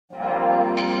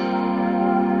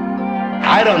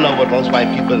I don't know what most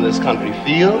white people in this country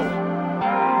feel.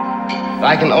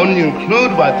 I can only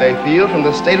include what they feel from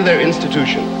the state of their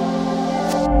institution.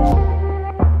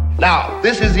 Now,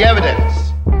 this is the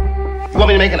evidence. You want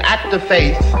me to make an act of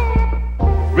faith,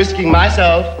 risking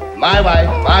myself, my wife,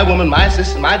 my woman, my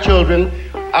sister, my children,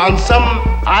 on some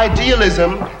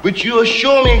idealism which you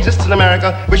assure me exists in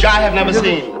America, which I have never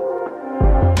seen.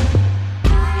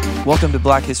 Welcome to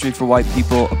Black History for White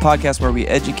People, a podcast where we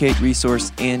educate,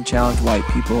 resource, and challenge white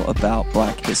people about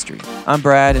Black history. I'm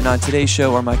Brad, and on today's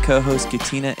show are my co-hosts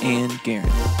Katina and Garen.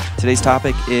 Today's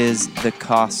topic is the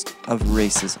cost of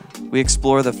racism. We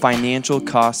explore the financial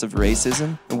cost of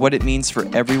racism and what it means for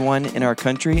everyone in our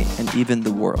country and even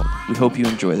the world. We hope you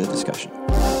enjoy the discussion.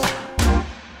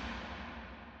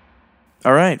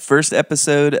 All right, first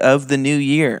episode of the new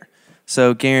year.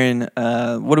 So, Garen, what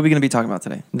are we going to be talking about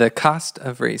today? The cost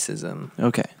of racism.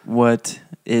 Okay. What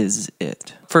is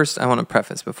it? First, I want to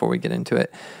preface before we get into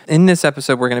it. In this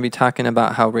episode, we're going to be talking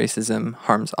about how racism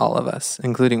harms all of us,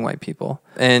 including white people.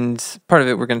 And part of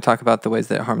it, we're going to talk about the ways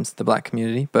that it harms the Black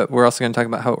community, but we're also going to talk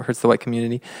about how it hurts the white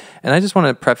community. And I just want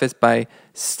to preface by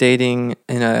stating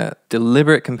in a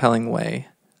deliberate, compelling way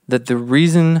that the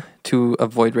reason to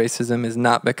avoid racism is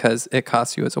not because it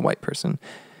costs you as a white person.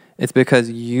 It's because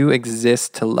you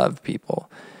exist to love people.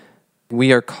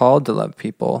 We are called to love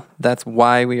people. That's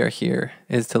why we are here,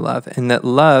 is to love. And that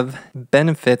love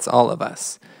benefits all of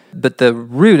us. But the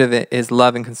root of it is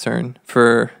love and concern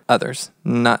for others,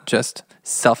 not just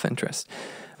self-interest.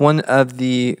 One of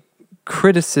the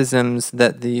criticisms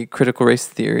that the critical race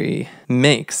theory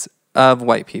makes of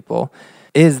white people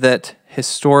is that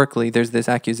historically there's this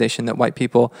accusation that white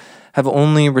people have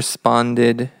only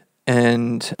responded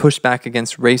and push back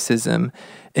against racism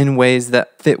in ways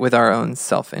that fit with our own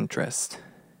self-interest.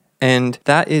 And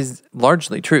that is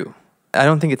largely true. I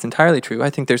don't think it's entirely true.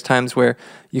 I think there's times where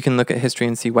you can look at history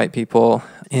and see white people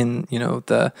in,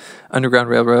 the Underground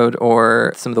Railroad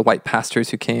or some of the white pastors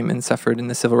who came and suffered in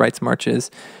the civil rights marches,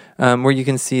 where you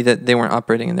can see that they weren't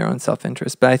operating in their own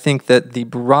self-interest. But I think that the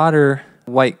broader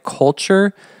white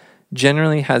culture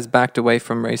generally has backed away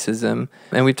from racism.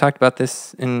 And we've talked about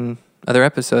this in other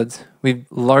episodes. We've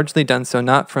largely done so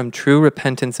not from true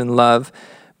repentance and love,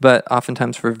 but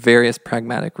oftentimes for various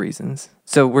pragmatic reasons.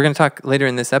 So we're going to talk later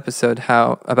in this episode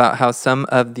about how some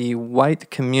of the white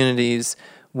community's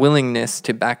willingness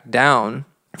to back down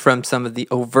from some of the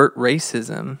overt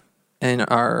racism in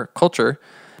our culture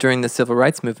during the civil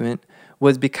rights movement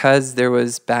was because there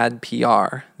was bad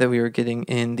PR that we were getting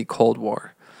in the Cold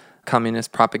War,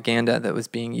 communist propaganda that was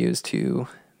being used to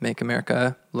make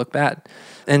America look bad.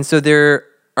 And so there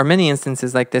are many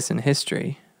instances like this in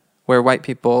history where white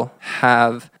people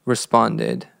have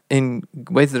responded in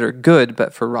ways that are good,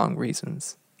 but for wrong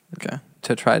reasons. Okay.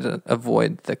 To try to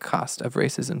avoid the cost of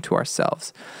racism to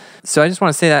ourselves. So I just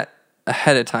want to say that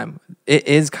ahead of time. It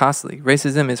is costly.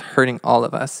 Racism is hurting all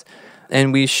of us.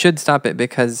 And we should stop it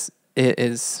because it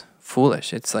is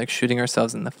foolish. It's like shooting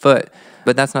ourselves in the foot.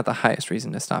 But that's not the highest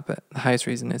reason to stop it. The highest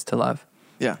reason is to love.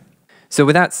 Yeah. So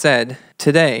with that said,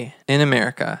 today in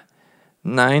America,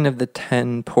 9 of the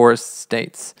 10 poorest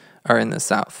states are in the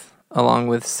South, along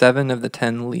with 7 of the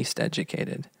 10 least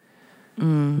educated.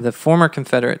 The former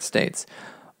Confederate states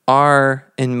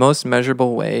are, in most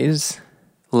measurable ways,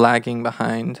 lagging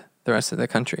behind the rest of the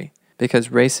country because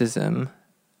racism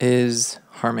is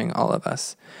harming all of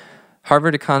us.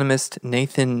 Harvard economist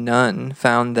Nathan Nunn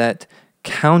found that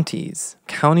county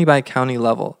by county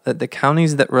level, that the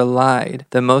counties that relied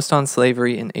the most on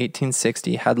slavery in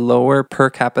 1860 had lower per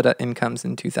capita incomes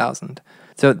in 2000.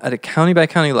 So at a county by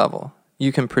county level,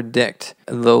 you can predict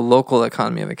the local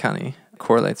economy of a county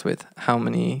correlates with how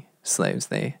many slaves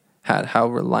they had, how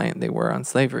reliant they were on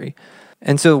slavery.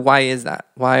 And so why is that?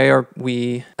 Why are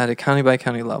we at a county by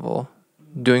county level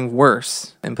doing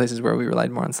worse in places where we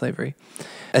relied more on slavery?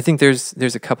 I think there's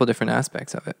a couple different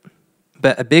aspects of it.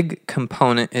 But a big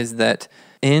component is that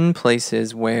in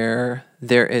places where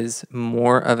there is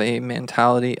more of a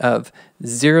mentality of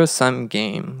zero-sum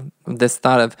game, this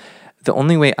thought of the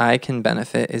only way I can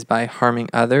benefit is by harming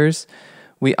others,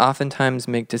 we oftentimes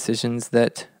make decisions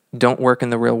that don't work in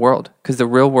the real world because the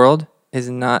real world is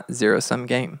not zero-sum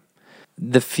game.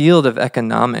 The field of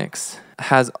economics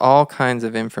has all kinds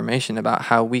of information about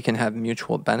how we can have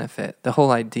mutual benefit. The whole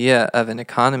idea of an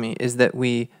economy is that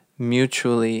we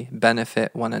mutually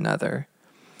benefit one another.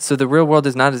 So the real world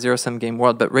is not a zero-sum game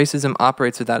world, but racism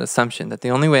operates with that assumption that the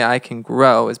only way I can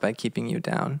grow is by keeping you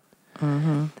down.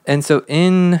 Mm-hmm. And so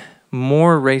in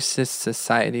more racist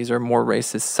societies or more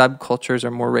racist subcultures or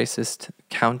more racist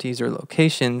counties or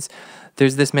locations,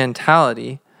 there's this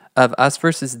mentality of us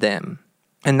versus them.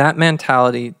 And that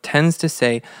mentality tends to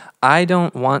say, I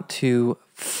don't want to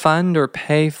fund or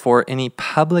pay for any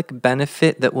public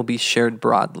benefit that will be shared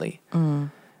broadly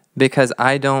because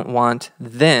I don't want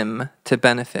them to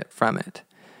benefit from it.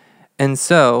 And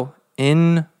so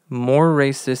in more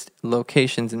racist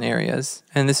locations and areas,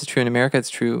 and this is true in America, it's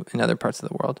true in other parts of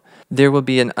the world, there will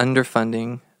be an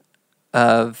underfunding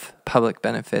of public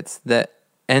benefits that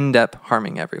end up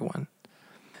harming everyone.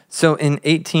 So in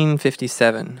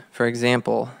 1857, for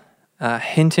example,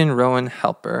 Hinton Rowan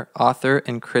Helper, author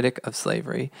and critic of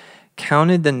slavery,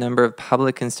 counted the number of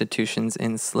public institutions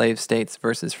in slave states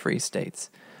versus free states.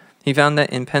 He found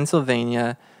that in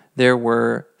Pennsylvania, there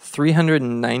were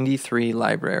 393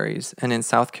 libraries, and in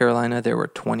South Carolina, there were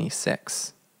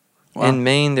 26. Wow. In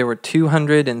Maine, there were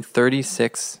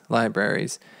 236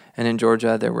 libraries, and in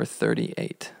Georgia, there were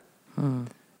 38.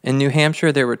 In New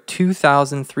Hampshire, there were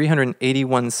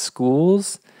 2,381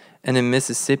 schools, and in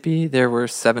Mississippi, there were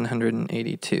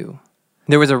 782.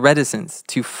 There was a reticence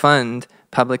to fund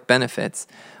public benefits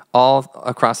all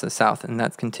across the South, and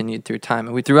that's continued through time.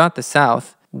 And throughout the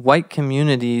South, white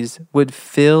communities would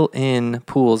fill in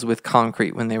pools with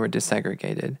concrete when they were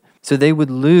desegregated. So they would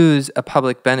lose a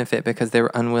public benefit because they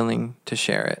were unwilling to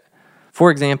share it. For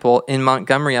example, in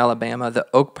Montgomery, Alabama, the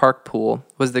Oak Park Pool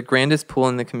was the grandest pool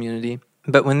in the community,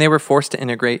 but when they were forced to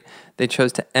integrate, they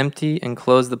chose to empty and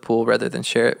close the pool rather than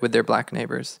share it with their black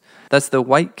neighbors. Thus, the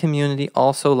white community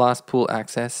also lost pool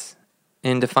access.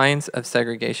 In defiance of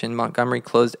segregation, Montgomery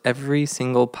closed every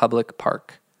single public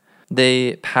park.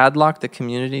 They padlocked the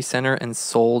community center and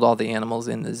sold all the animals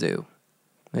in the zoo.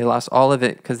 They lost all of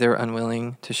it because they were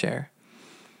unwilling to share.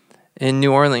 In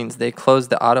New Orleans, they closed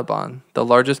the Audubon, the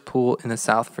largest pool in the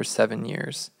South, for 7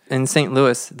 years. In St.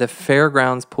 Louis, the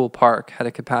Fairgrounds Pool Park had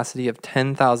a capacity of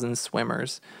 10,000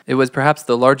 swimmers. It was perhaps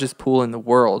the largest pool in the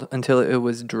world until it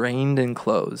was drained and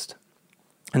closed.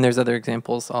 And there's other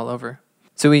examples all over.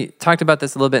 So we talked about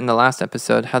this a little bit in the last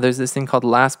episode, how there's this thing called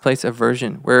last place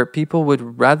aversion, where people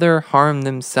would rather harm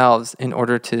themselves in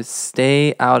order to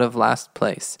stay out of last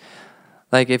place.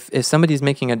 Like if somebody's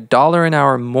making $1 an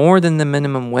hour more than the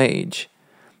minimum wage,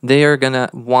 they are going to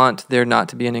want there not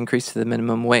to be an increase to the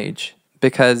minimum wage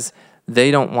because they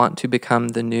don't want to become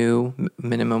the new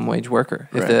minimum wage worker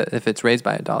if it's raised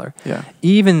by $1. Yeah.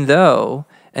 Even though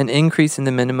an increase in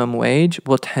the minimum wage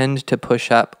will tend to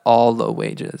push up all low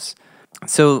wages.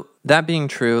 So that being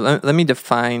true, let me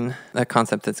define a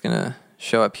concept that's going to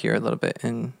show up here a little bit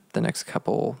in the next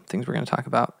couple things we're going to talk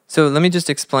about. So let me just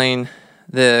explain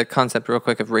the concept real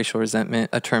quick of racial resentment,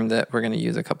 a term that we're going to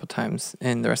use a couple times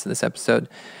in the rest of this episode.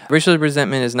 Racial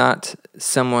resentment is not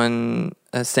someone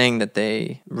saying that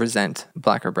they resent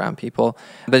black or brown people,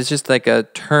 but it's just like a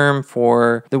term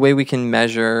for the way we can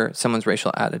measure someone's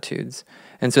racial attitudes.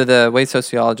 And so the way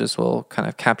sociologists will kind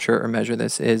of capture or measure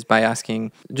this is by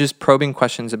asking just probing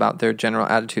questions about their general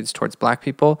attitudes towards black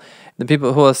people. The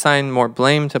people who will assign more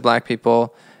blame to black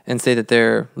people and say that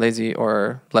they're lazy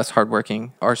or less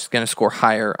hardworking are going to score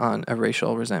higher on a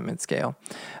racial resentment scale.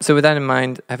 So with that in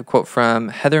mind, I have a quote from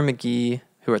Heather McGhee,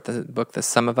 who wrote the book The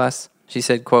Sum of Us. She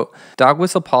said, quote, "Dog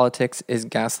whistle politics is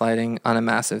gaslighting on a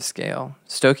massive scale,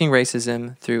 stoking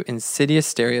racism through insidious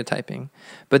stereotyping,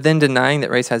 but then denying that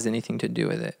race has anything to do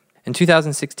with it. In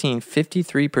 2016,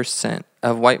 53%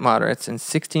 of white moderates and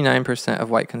 69% of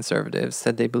white conservatives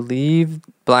said they believe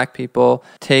black people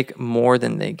take more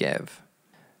than they give.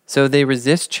 So they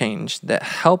resist change that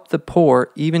help the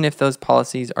poor even if those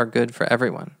policies are good for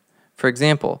everyone. For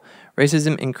example,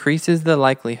 racism increases the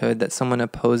likelihood that someone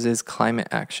opposes climate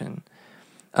action.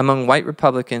 Among white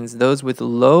Republicans, those with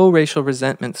low racial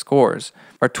resentment scores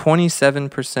are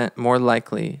 27% more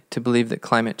likely to believe that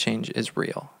climate change is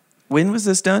real." When was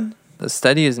this done? The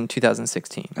study is in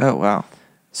 2016. Oh, wow.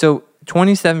 So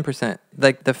 27%,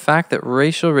 like the fact that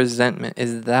racial resentment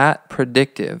is that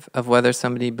predictive of whether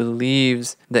somebody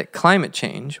believes that climate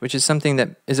change, which is something that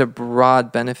is a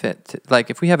broad benefit, like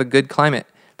if we have a good climate,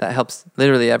 that helps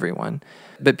literally everyone.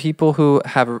 But people who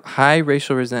have high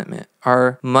racial resentment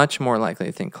are much more likely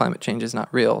to think climate change is not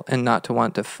real and not to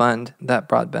want to fund that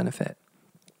broad benefit.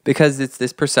 Because it's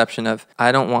this perception of,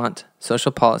 I don't want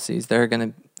social policies that are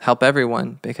going to help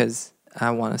everyone because I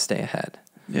want to stay ahead.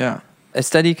 Yeah. A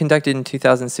study conducted in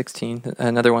 2016,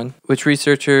 another one, which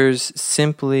researchers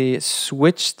simply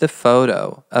switched the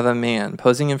photo of a man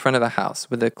posing in front of a house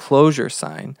with a closure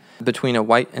sign between a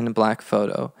white and a black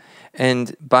photo.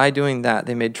 And by doing that,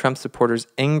 they made Trump supporters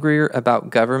angrier about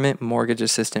government mortgage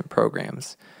assistance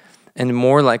programs and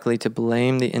more likely to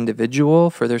blame the individual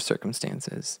for their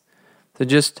circumstances. So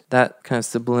just that kind of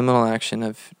subliminal action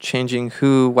of changing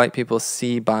who white people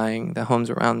see buying the homes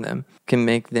around them can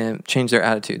make them change their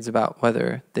attitudes about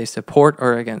whether they support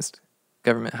or against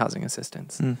government housing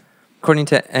assistance. According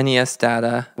to NES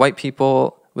data, white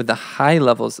people with the high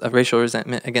levels of racial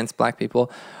resentment against black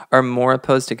people are more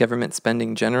opposed to government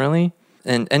spending generally.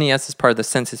 And NES is part of the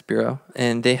Census Bureau,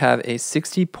 and they have a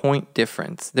 60-point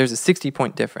difference. There's a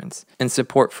 60-point difference in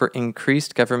support for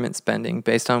increased government spending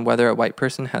based on whether a white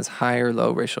person has high or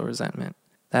low racial resentment.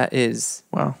 That is...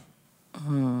 Wow.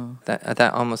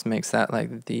 That almost makes that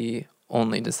like the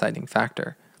only deciding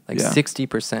factor. Like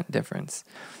 60% difference.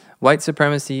 White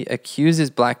supremacy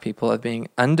accuses black people of being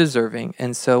undeserving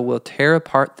and so will tear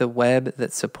apart the web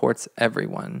that supports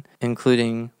everyone,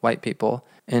 including white people,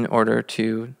 in order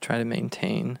to try to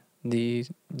maintain the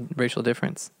racial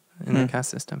difference in the caste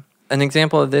system. An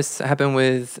example of this happened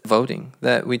with voting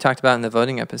that we talked about in the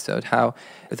voting episode, how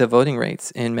the voting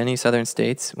rates in many southern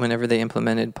states, whenever they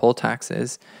implemented poll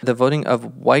taxes, the voting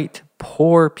of white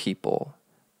poor people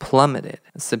plummeted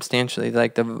substantially.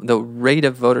 Like the rate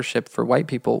of votership for white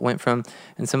people went from,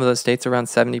 in some of those states, around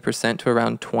 70% to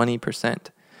around 20%.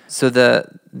 So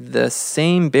the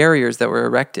same barriers that were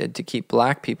erected to keep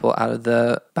black people out of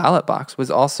the ballot box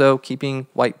was also keeping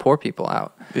white poor people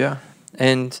out. Yeah.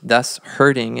 And thus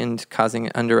hurting and causing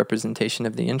an underrepresentation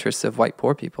of the interests of white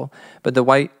poor people. But the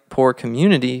white poor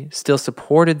community still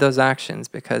supported those actions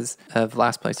because of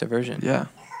last place aversion. Yeah.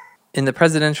 In the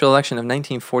presidential election of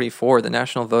 1944, the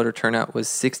national voter turnout was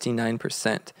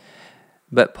 69%,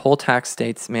 but poll tax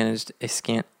states managed a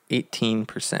scant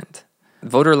 18%.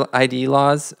 Voter ID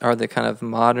laws are the kind of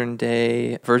modern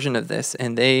day version of this,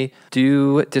 and they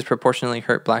do disproportionately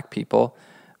hurt black people,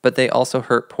 but they also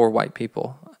hurt poor white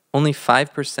people. Only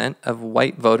 5% of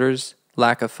white voters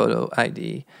lack a photo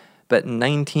ID, but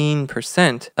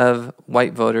 19% of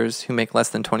white voters who make less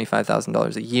than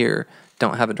 $25,000 a year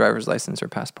don't have a driver's license or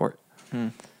passport.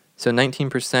 So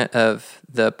 19% of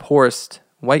the poorest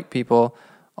white people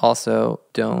also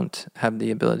don't have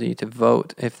the ability to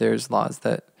vote if there's laws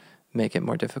that make it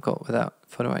more difficult without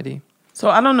photo ID. So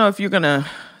I don't know if you're going to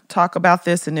talk about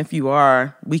this, and if you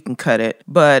are, we can cut it.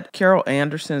 But Carol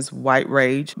Anderson's White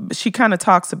Rage, she kind of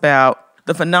talks about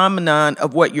the phenomenon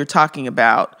of what you're talking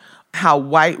about, how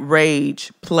white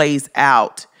rage plays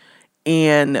out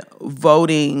in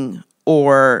voting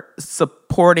or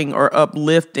supporting or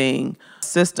uplifting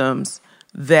systems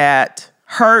that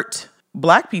hurt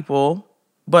black people,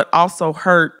 but also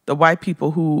hurt the white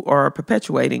people who are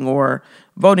perpetuating or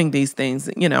voting these things,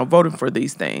 voting for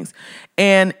these things.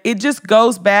 And it just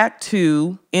goes back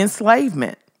to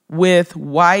enslavement with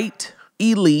white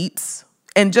elites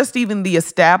and just even the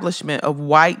establishment of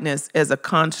whiteness as a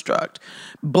construct.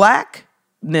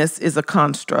 Blackness is a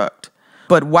construct,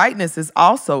 but whiteness is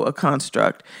also a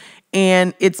construct.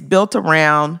 And it's built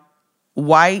around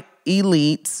white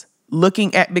elites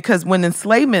looking at, because when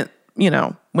enslavement,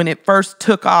 when it first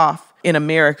took off in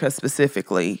America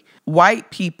specifically,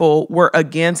 white people were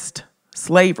against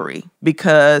slavery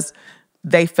because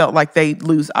they felt like they'd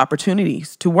lose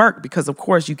opportunities to work because, of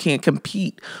course, you can't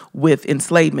compete with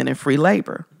enslavement and free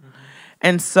labor.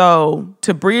 And so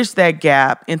to bridge that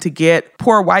gap and to get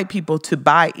poor white people to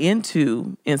buy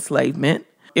into enslavement,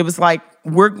 it was like,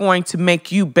 we're going to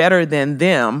make you better than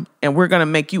them, and we're going to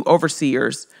make you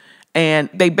overseers.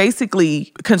 And they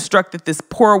basically constructed this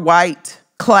poor white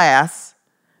class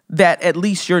that at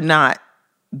least you're not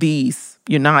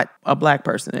a black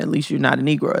person, at least you're not a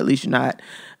Negro, at least you're not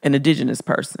an indigenous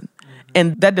person.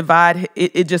 And that divide,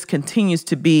 it just continues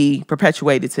to be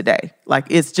perpetuated today. Like,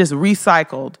 it's just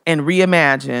recycled and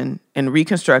reimagined and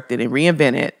reconstructed and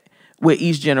reinvented with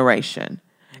each generation.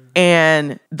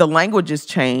 And the language is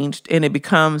changed and it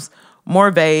becomes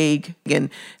more vague and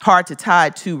hard to tie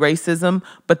to racism.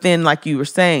 But then, like you were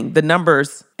saying, the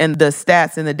numbers and the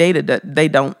stats and the data,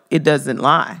 it doesn't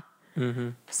lie. Mm-hmm.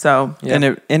 So,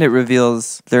 yeah. And it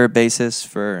reveals their basis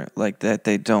for like that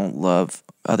they don't love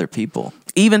other people,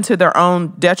 even to their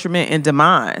own detriment and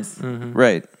demise. Mm-hmm.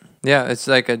 Right. Yeah, it's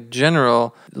like a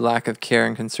general lack of care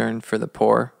and concern for the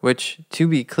poor, which, to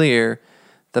be clear,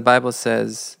 the Bible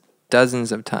says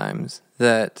dozens of times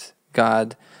that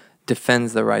God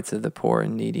defends the rights of the poor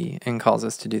and needy and calls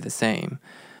us to do the same.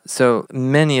 So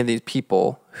many of these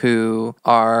people who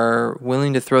are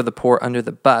willing to throw the poor under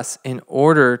the bus in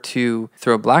order to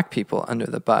throw black people under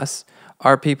the bus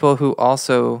are people who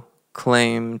also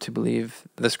claim to believe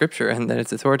the scripture and that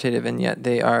it's authoritative, and yet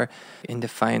they are in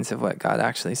defiance of what God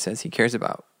actually says he cares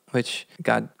about, which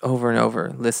God over and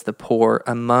over lists the poor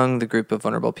among the group of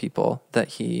vulnerable people that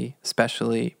he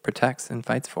especially protects and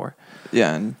fights for.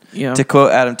 Yeah, and to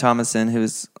quote Adam Thomason,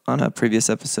 who's on a previous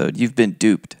episode, you've been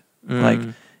duped. Like,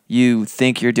 you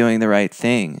think you're doing the right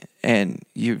thing, and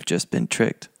you've just been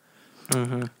tricked.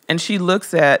 And she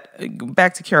looks at,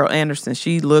 back to Carol Anderson,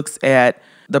 she looks at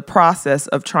the process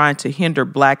of trying to hinder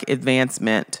Black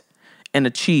advancement and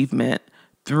achievement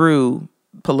through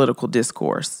political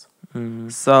discourse.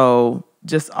 So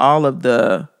just all of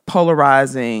the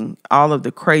polarizing, all of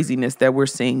the craziness that we're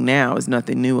seeing now is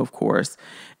nothing new, of course.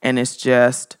 And it's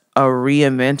just a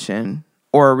reinvention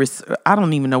or I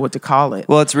don't even know what to call it.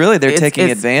 Well, it's really, they're taking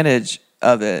advantage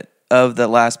of it, of the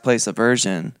last place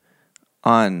aversion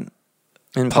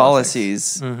in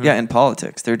policies. Yeah, in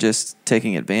politics. They're just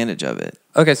taking advantage of it.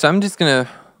 Okay, so I'm just going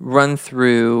to run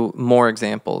through more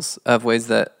examples of ways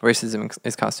that racism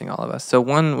is costing all of us. So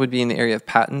one would be in the area of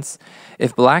patents.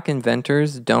 If Black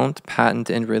inventors don't patent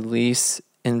and release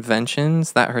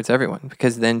inventions, that hurts everyone,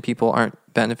 because then people aren't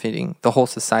benefiting. The whole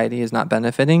society is not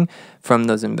benefiting from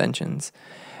those inventions.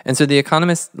 And so the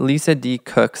economist Lisa D.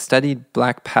 Cook studied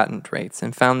Black patent rates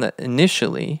and found that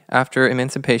initially, after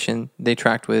emancipation, they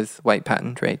tracked with white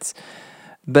patent rates.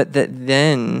 But that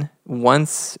then,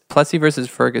 once Plessy versus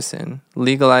Ferguson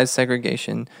legalized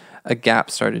segregation, a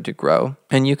gap started to grow.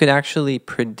 And you could actually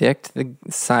predict the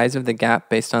size of the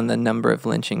gap based on the number of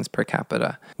lynchings per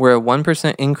capita, where a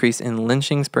 1% increase in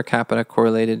lynchings per capita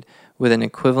correlated with an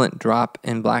equivalent drop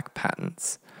in Black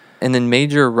patents. And then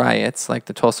major riots like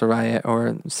the Tulsa riot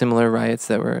or similar riots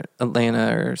that were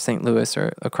Atlanta or St. Louis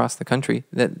or across the country,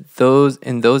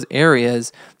 in those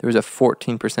areas, there was a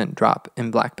 14% drop in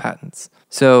Black patents.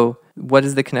 So what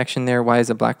is the connection there? Why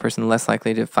is a Black person less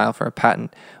likely to file for a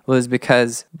patent? Well, it's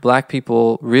because Black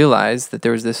people realized that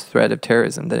there was this threat of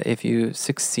terrorism, that if you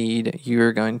succeed,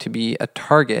 you're going to be a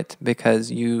target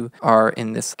because you are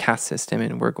in this caste system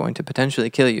and we're going to potentially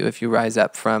kill you if you rise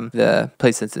up from the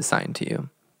place that's assigned to you.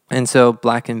 And so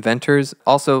Black inventors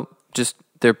also just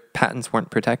their patents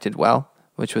weren't protected well,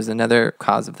 which was another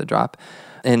cause of the drop.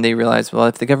 And they realized, well,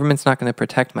 if the government's not going to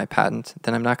protect my patent,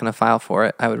 then I'm not going to file for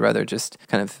it. I would rather just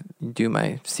kind of do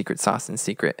my secret sauce in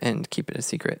secret and keep it a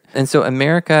secret. And so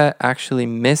America actually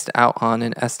missed out on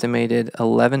an estimated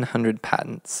 1,100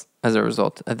 patents as a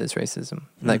result of this racism,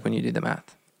 like when you do the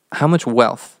math. How much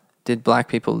wealth did Black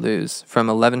people lose from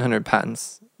 1,100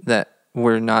 patents that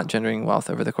were not generating wealth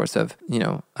over the course of,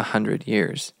 100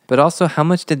 years? But also, how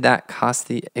much did that cost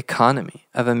the economy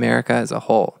of America as a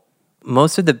whole?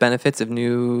 Most of the benefits of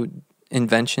new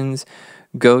inventions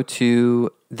go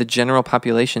to the general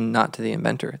population, not to the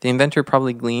inventor. The inventor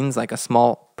probably gleans like a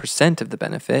small percent of the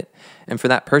benefit, and for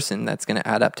that person, that's going to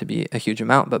add up to be a huge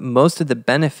amount. But most of the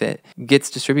benefit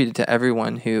gets distributed to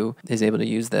everyone who is able to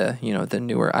use the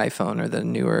newer iPhone or the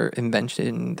newer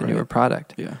invention, the newer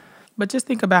product. Yeah. But just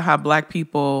think about how Black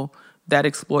people, that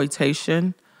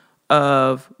exploitation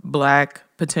of Black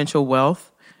potential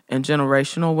wealth and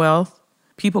generational wealth,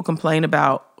 people complain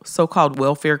about so-called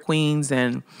welfare queens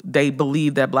and they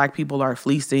believe that Black people are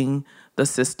fleecing the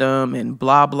system and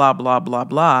blah, blah, blah, blah,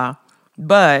 blah.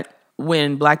 But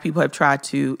when Black people have tried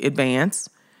to advance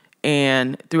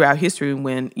and throughout history,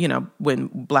 when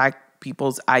Black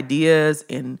people's ideas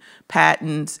and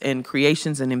patents and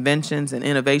creations and inventions and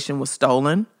innovation was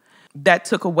stolen, that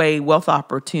took away wealth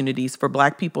opportunities for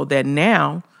Black people that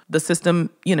now the system,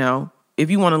 if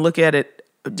you want to look at it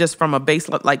just from a base,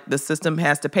 like the system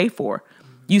has to pay for.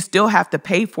 You still have to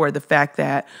pay for the fact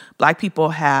that Black people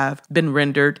have been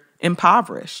rendered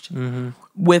impoverished.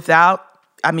 Look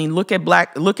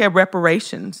at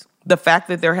reparations. The fact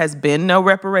that there has been no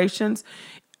reparations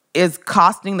is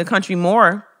costing the country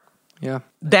more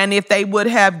than if they would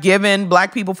have given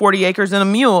Black people 40 acres and a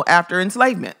mule after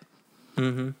enslavement.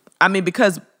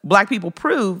 Because Black people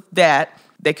proved that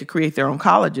they could create their own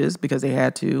colleges because they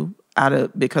had to,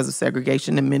 because of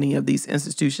segregation, and many of these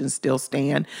institutions still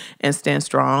stand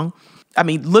strong.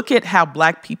 Look at how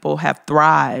Black people have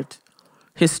thrived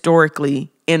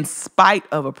historically in spite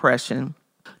of oppression,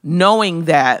 knowing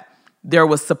that there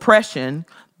was suppression,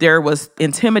 there was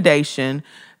intimidation,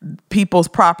 people's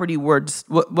property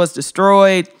was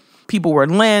destroyed, people were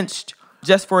lynched,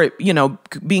 just for it,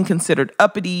 being considered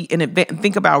uppity. And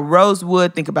think about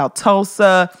Rosewood, think about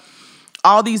Tulsa,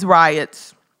 all these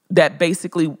riots that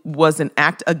basically was an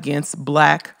act against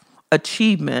Black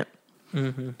achievement.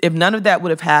 If none of that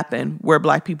would have happened, where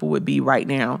Black people would be right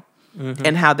now,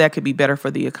 and how that could be better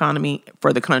for the economy,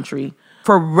 for the country,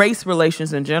 for race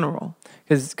relations in general.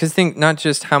 Because think not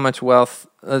just how much wealth,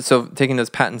 so taking those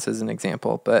patents as an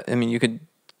example, but you could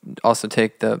also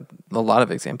take a lot of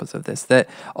examples of this, that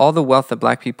all the wealth that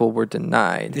black people were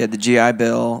denied. Yeah, the GI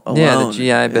Bill alone. Yeah, the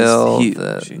GI Bill, huge.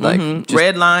 just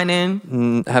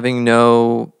redlining, having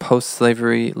no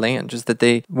post-slavery land, just that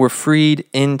they were freed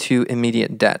into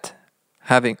immediate debt,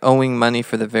 owing money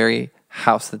for the very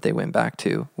house that they went back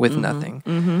to with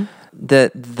nothing.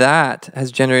 That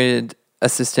has generated a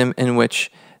system in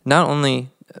which not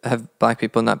only have black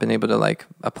people not been able to like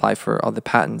apply for all the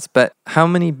patents, but how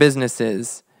many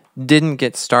businesses didn't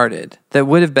get started that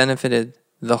would have benefited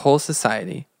the whole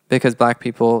society because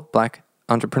black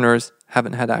entrepreneurs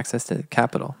haven't had access to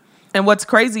capital. And what's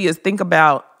crazy is, think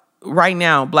about right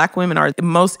now, black women are the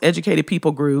most educated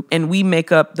people group, and we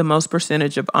make up the most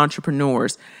percentage of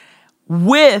entrepreneurs.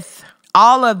 With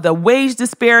all of the wage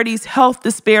disparities, health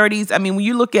disparities, I mean, when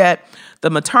you look at the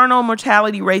maternal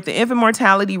mortality rate, the infant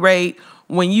mortality rate,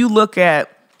 when you look at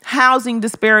housing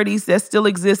disparities that still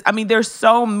exist, I mean, there's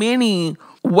so many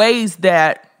ways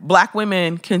that black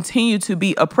women continue to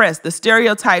be oppressed. The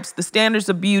stereotypes, the standards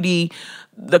of beauty,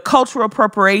 the cultural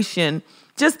appropriation.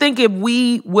 Just think if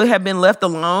we would have been left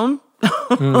alone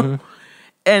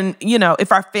and,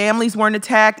 if our families weren't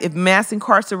attacked, if mass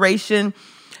incarceration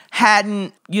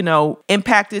hadn't,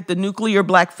 impacted the nuclear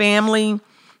black family,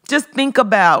 just think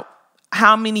about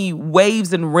how many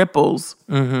waves and ripples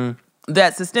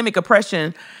that systemic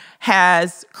oppression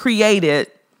has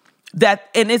created.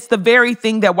 And it's the very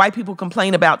thing that white people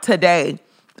complain about today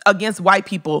against white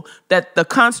people, that the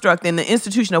construct and the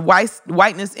institution of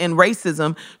whiteness and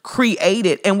racism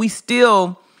created. And we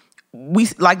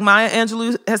like Maya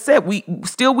Angelou has said, we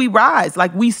rise.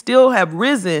 Like, we still have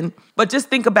risen, but just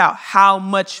think about how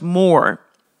much more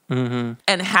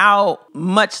and how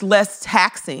much less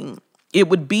taxing it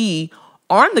would be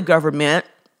on the government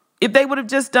if they would have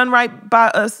just done right by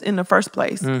us in the first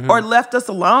place, or left us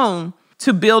alone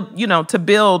to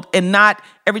build, and not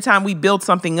every time we build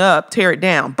something up, tear it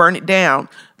down, burn it down,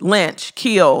 lynch,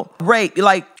 kill, rape.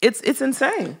 Like, it's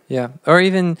insane. Yeah. Or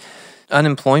even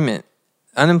unemployment.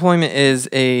 Unemployment is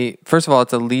first of all,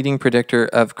 it's a leading predictor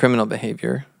of criminal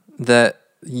behavior. That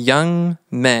young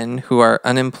men who are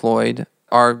unemployed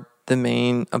are the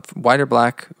main, white or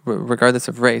black, regardless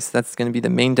of race, that's going to be the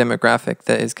main demographic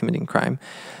that is committing crime.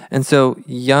 And so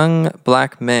young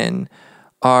black men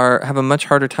have a much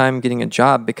harder time getting a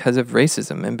job because of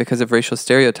racism and because of racial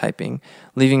stereotyping,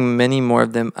 leaving many more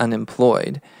of them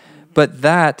unemployed. But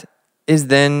that is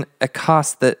then a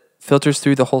cost that filters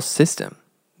through the whole system,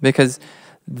 because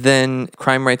then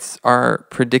crime rates are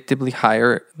predictably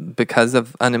higher because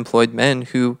of unemployed men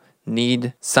who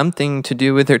need something to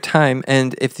do with their time.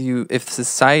 And if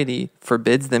society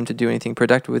forbids them to do anything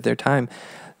productive with their time,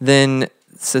 then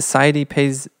society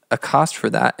pays a cost for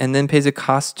that, and then pays a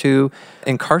cost to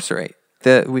incarcerate.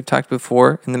 We've talked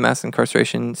before in the mass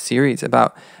incarceration series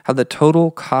about how the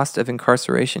total cost of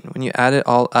incarceration, when you add it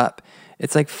all up,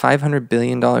 it's like $500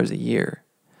 billion a year.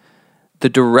 The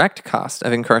direct cost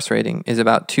of incarcerating is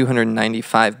about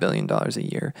 $295 billion a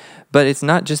year. But it's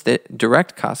not just the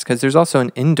direct cost, because there's also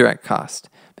an indirect cost.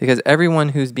 Because everyone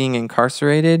who's being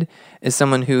incarcerated is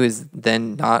someone who is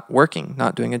then not working,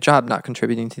 not doing a job, not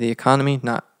contributing to the economy,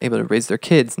 not able to raise their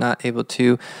kids, not able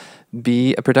to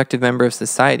be a productive member of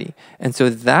society. And so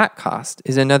that cost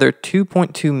is another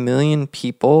 2.2 million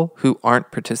people who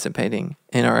aren't participating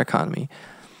in our economy.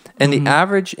 And the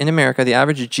average in America, the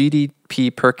average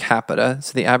GDP per capita,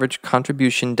 so the average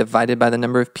contribution divided by the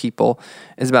number of people,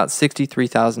 is about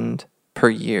 $63,000 per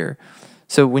year.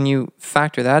 So when you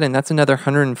factor that in, that's another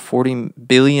 $140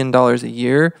 billion a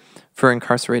year for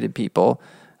incarcerated people,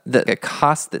 the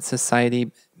cost that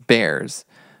society bears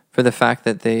for the fact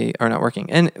that they are not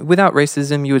working. And without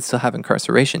racism, you would still have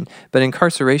incarceration. But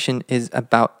incarceration is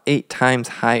about 8 times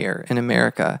higher in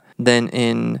America than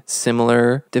in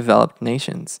similar developed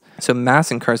nations. So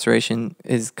mass incarceration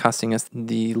is costing us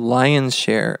the lion's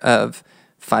share of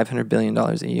 $500 billion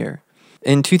a year.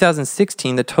 In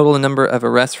 2016, the total number of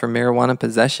arrests for marijuana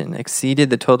possession exceeded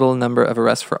the total number of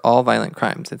arrests for all violent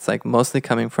crimes. It's like mostly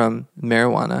coming from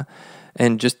marijuana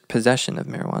and just possession of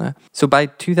marijuana. So by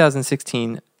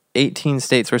 2016, 18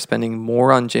 states were spending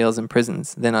more on jails and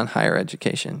prisons than on higher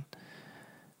education.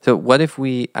 So what if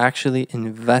we actually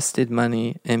invested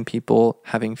money in people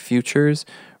having futures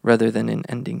rather than in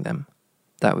ending them?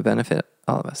 That would benefit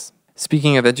all of us.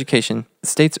 Speaking of education,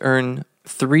 states earn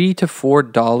 $3 to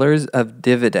 $4 of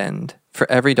dividend for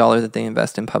every dollar that they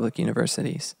invest in public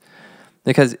universities.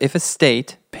 Because if a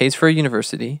state pays for a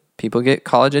university, people get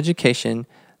college education,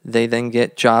 they then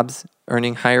get jobs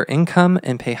earning higher income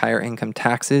and pay higher income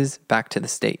taxes back to the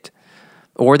state.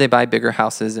 or they buy bigger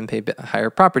houses and pay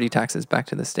higher property taxes back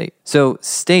to the state. So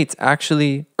states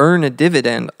actually earn a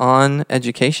dividend on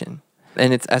education.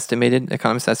 And it's estimated,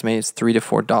 economists estimate it's $3 to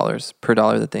 $4 per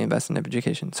dollar that they invest in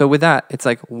education. So with that, it's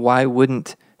like, why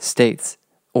wouldn't states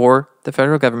or the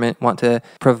federal government want to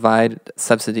provide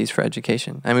subsidies for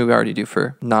education? I mean, we already do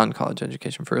for non-college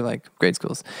education, for like grade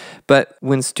schools. But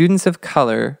when students of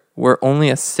color were only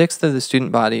a sixth of the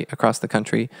student body across the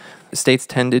country, states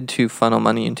tended to funnel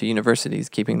money into universities,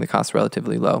 keeping the costs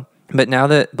relatively low. But now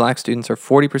that black students are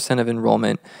 40% of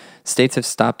enrollment, states have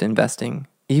stopped investing,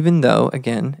 even though,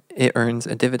 again, it earns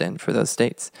a dividend for those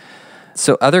states.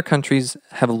 So other countries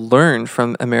have learned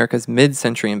from America's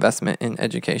mid-century investment in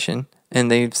education, and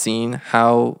they've seen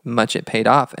how much it paid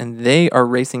off, and they are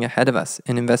racing ahead of us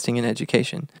in investing in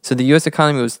education. So the U.S.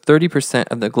 economy was 30%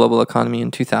 of the global economy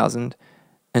in 2000,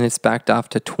 and it's backed off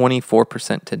to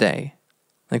 24% today.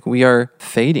 Like, we are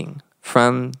fading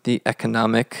from the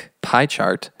economic pie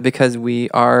chart because we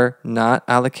are not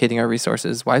allocating our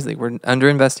resources wisely. We're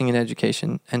underinvesting in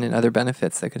education and in other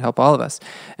benefits that could help all of us.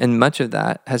 And much of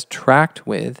that has tracked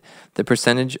with the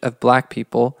percentage of black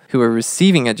people who are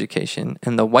receiving education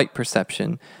and the white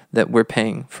perception that we're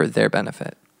paying for their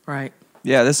benefit. Right.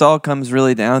 Yeah, this all comes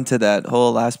really down to that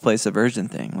whole last place aversion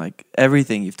thing, like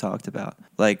everything you've talked about.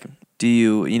 Like, do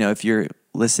you, if you're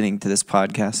listening to this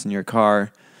podcast in your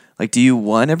car, like, do you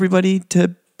want everybody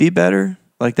to be better?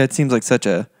 Like, that seems like such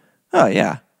a, oh,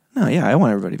 yeah. No, yeah, I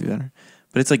want everybody to be better.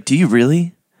 But it's like, do you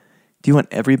really? Do you want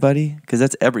everybody? Because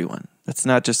that's everyone. That's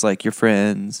not just like your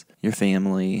friends, your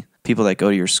family, people that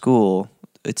go to your school.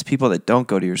 It's people that don't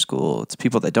go to your school. It's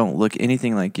people that don't look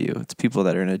anything like you. It's people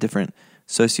that are in a different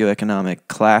socioeconomic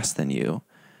class than you.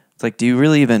 It's like, do you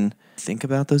really even think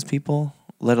about those people?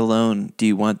 Let alone, do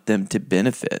you want them to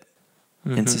benefit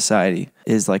in society?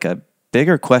 Is like a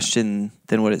bigger question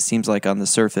than what it seems like on the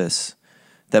surface,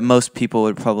 that most people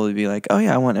would probably be like, oh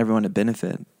yeah, I want everyone to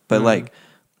benefit. But like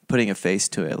putting a face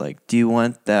to it, like, do you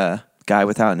want the guy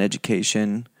without an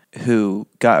education who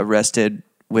got arrested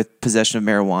with possession of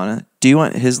marijuana, do you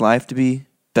want his life to be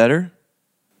better?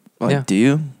 Like, do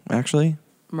you actually?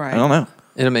 Right. I don't know.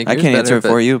 It'll make I yours can't better, answer it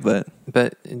for you, but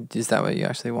is that what you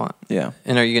actually want? Yeah.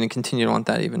 And are you going to continue to want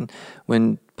that even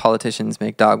when politicians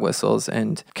make dog whistles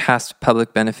and cast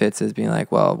public benefits as being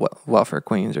like, well, welfare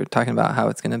queens, or talking about how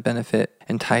it's going to benefit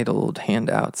entitled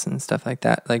handouts and stuff like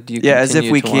that? Like, do you? Yeah, as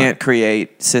if we can't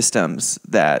create systems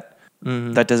that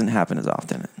that doesn't happen as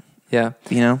often. Yeah.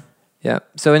 Yeah.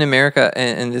 So in America,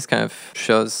 and this kind of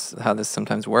shows how this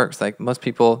sometimes works, like, most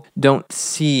people don't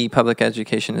see public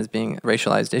education as being a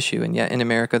racialized issue. And yet in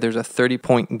America, there's a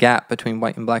 30-point gap between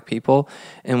white and black people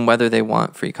in whether they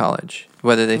want free college,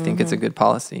 whether they think it's a good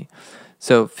policy.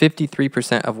 So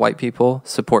 53% of white people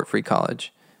support free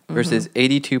college versus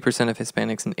 82% of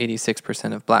Hispanics and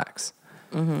 86% of blacks.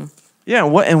 Yeah.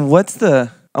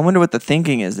 I wonder what the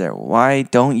thinking is there. Why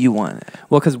don't you want it?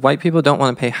 Well, because white people don't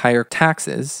want to pay higher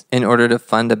taxes in order to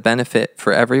fund a benefit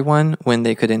for everyone when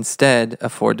they could instead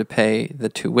afford to pay the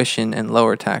tuition and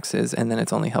lower taxes, and then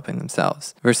it's only helping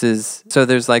themselves. So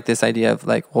there's like this idea of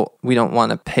like, well, we don't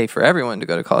want to pay for everyone to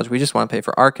go to college. We just want to pay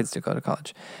for our kids to go to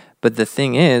college. But the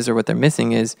thing is, or what they're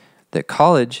missing is, that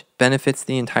college benefits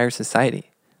the entire society.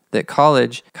 That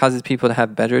college causes people to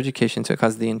have better education, so it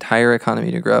causes the entire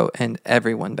economy to grow, and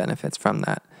everyone benefits from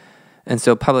that. And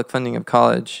so public funding of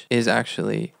college is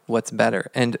actually what's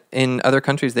better. And in other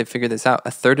countries, they've figured this out.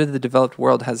 A third of the developed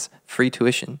world has free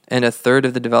tuition, and a third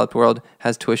of the developed world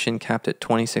has tuition capped at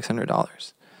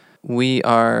 $2,600. We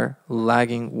are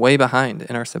lagging way behind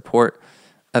in our support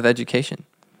of education.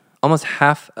 Almost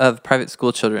half of private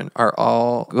school children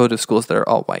go to schools that are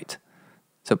all white.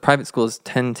 So private schools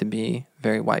tend to be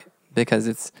very white because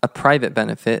it's a private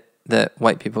benefit that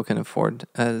white people can afford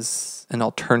as an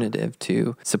alternative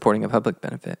to supporting a public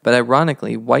benefit. But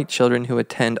ironically, white children who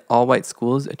attend all white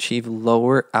schools achieve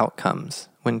lower outcomes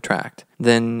when tracked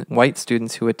than white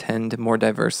students who attend more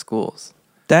diverse schools.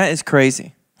 That is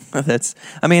crazy.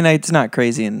 It's not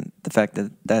crazy in the fact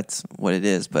that that's what it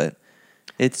is, but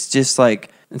it's just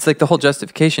like... It's like the whole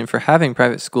justification for having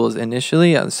private schools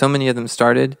initially. So many of them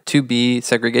started to be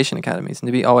segregation academies and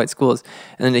to be all-white schools.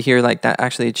 And then to hear like that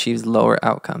actually achieves lower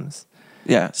outcomes.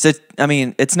 Yeah. So,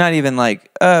 it's not even like,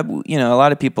 a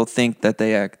lot of people think that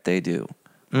they do.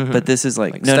 But this is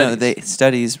like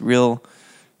studies, real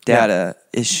data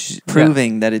is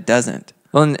proving that it doesn't.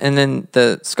 Well, and then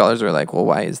the scholars are like, well,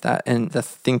 why is that? And the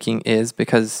thinking is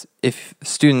because if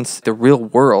students, the real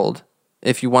world,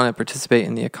 if you want to participate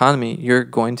in the economy, you're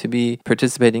going to be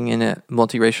participating in a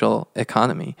multiracial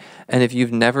economy. And if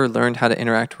you've never learned how to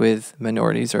interact with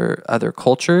minorities or other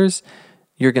cultures,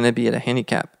 you're going to be at a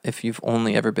handicap if you've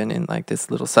only ever been in like this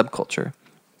little subculture.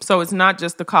 So it's not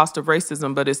just the cost of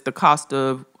racism, but it's the cost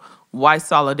of white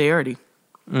solidarity.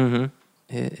 Mm-hmm.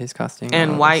 It is costing.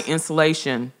 And white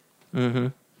insulation. Mm-hmm.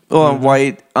 Well,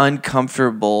 white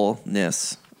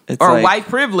uncomfortableness. It's or like, white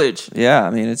privilege. Yeah,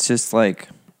 I mean, it's just like,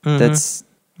 that's...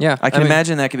 Yeah. I can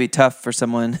imagine that could be tough for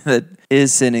someone that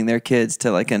is sending their kids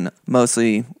to like a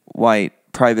mostly white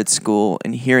private school,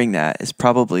 and hearing that is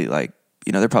probably like,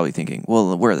 they're probably thinking,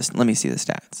 well, where are this? Let me see the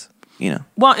stats,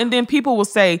 Well, and then people will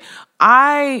say,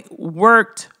 my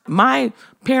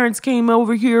parents came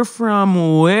over here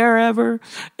from wherever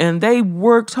and they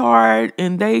worked hard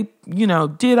and they,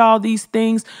 did all these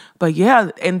things. But yeah,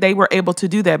 and they were able to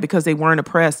do that because they weren't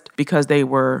oppressed because they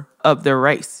were of their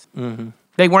race. Mm-hmm.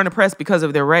 They weren't oppressed because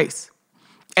of their race.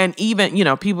 And even,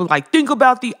 people like, think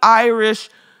about the Irish.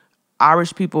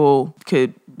 Irish people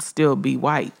could still be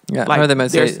white. Yeah, like, or they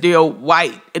might they're say, still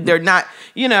white. They're not,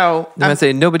 They might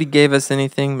say, nobody gave us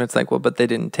anything, but it's like, well, but they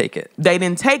didn't take it. They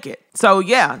didn't take it. So,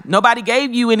 yeah, nobody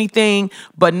gave you anything,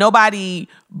 but nobody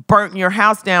burnt your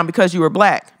house down because you were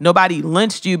black. Nobody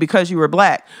lynched you because you were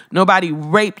black. Nobody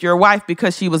raped your wife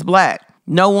because she was black.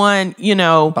 No one,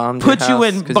 bombed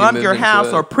your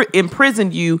house or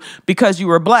imprisoned you because you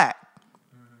were black.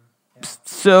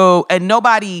 So, and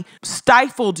nobody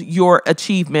stifled your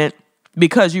achievement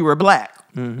because you were black.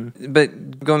 Mm-hmm.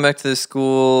 But going back to the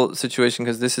school situation,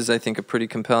 because this is, I think, a pretty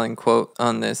compelling quote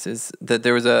on this, is that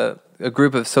there was a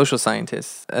group of social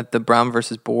scientists at the Brown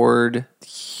versus Board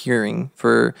hearing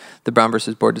for the Brown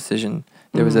versus Board decision.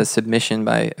 There was a submission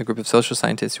by a group of social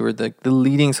scientists who were the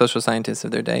leading social scientists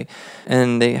of their day.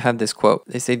 And they have this quote.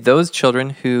 They say, those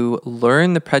children who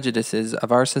learn the prejudices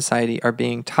of our society are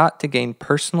being taught to gain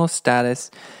personal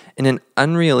status in an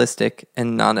unrealistic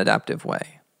and non-adaptive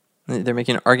way. They're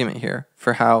making an argument here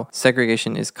for how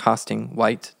segregation is costing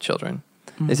white children.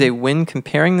 Mm-hmm. They say, when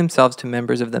comparing themselves to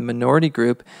members of the minority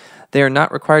group, they are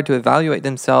not required to evaluate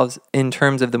themselves in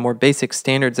terms of the more basic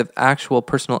standards of actual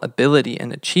personal ability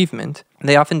and achievement.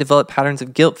 They often develop patterns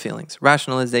of guilt feelings,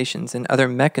 rationalizations, and other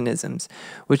mechanisms,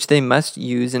 which they must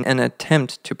use in an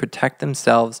attempt to protect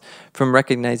themselves from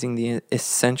recognizing the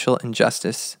essential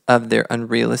injustice of their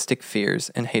unrealistic fears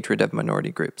and hatred of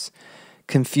minority groups.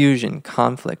 Confusion,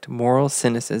 conflict, moral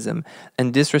cynicism,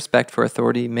 and disrespect for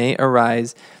authority may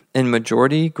arise in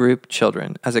majority group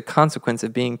children as a consequence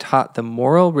of being taught the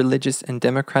moral, religious, and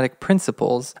democratic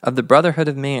principles of the brotherhood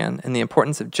of man and the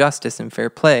importance of justice and fair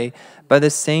play by the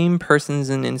same persons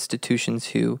and institutions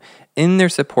who, in their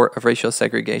support of racial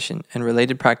segregation and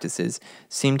related practices,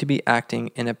 seem to be acting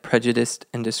in a prejudiced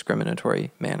and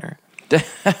discriminatory manner.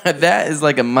 That is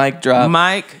like a mic drop.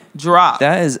 Mic drop.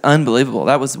 That is unbelievable.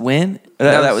 That was when?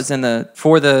 That was in the...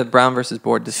 For the Brown versus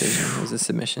Board decision. It was a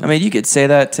submission. I mean, you could say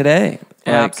that today.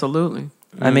 Like, absolutely.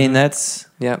 I mean, that's...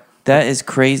 Yep. That is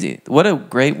crazy. What a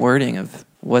great wording of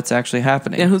what's actually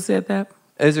happening. And who said that?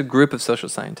 There's a group of social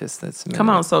scientists that's... Come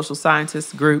on, social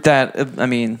scientists group. That, I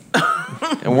mean,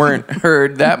 weren't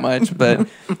heard that much, but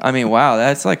I mean, wow,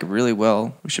 that's like really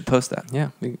well... We should post that. Yeah,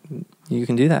 you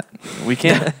can do that. We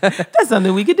can. That's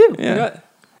something we could do. Yeah.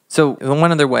 So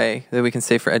one other way that we can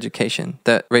say for education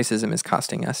that racism is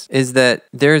costing us is that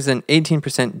there's an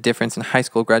 18% difference in high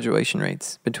school graduation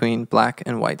rates between black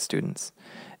and white students,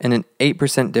 and an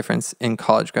 8% difference in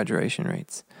college graduation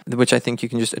rates, which I think you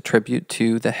can just attribute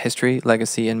to the history,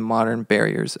 legacy, and modern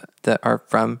barriers that are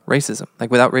from racism.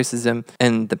 Like without racism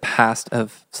and the past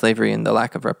of slavery and the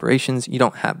lack of reparations, you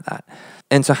don't have that.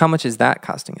 And so how much is that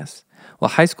costing us? Well,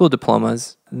 high school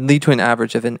diplomas lead to an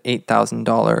average of an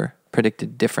 $8,000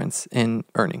 predicted difference in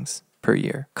earnings per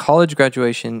year. College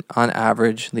graduation, on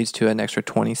average, leads to an extra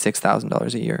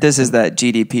 $26,000 a year. This is that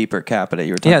GDP per capita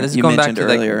you were talking about. Yeah, this is you going back mentioned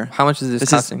to earlier. like, how much is this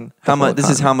costing? This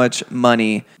is how much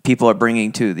money people are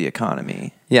bringing to the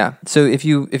economy. Yeah. So if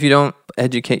you don't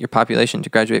educate your population to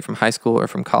graduate from high school or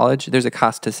from college, there's a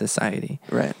cost to society.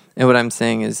 Right. And what I'm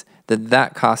saying is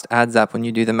that cost adds up when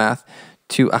you do the math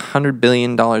to $100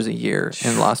 billion a year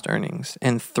in lost earnings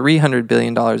and $300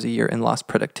 billion a year in lost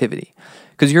productivity.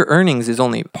 Because your earnings is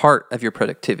only part of your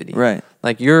productivity. Right.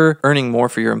 Like you're earning more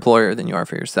for your employer than you are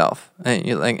for yourself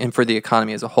and for the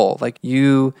economy as a whole. Like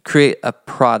you create a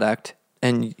product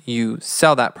and you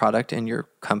sell that product and your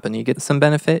company gets some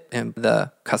benefit and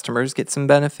the customers get some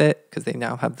benefit because they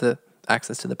now have the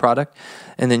access to the product,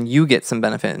 and then you get some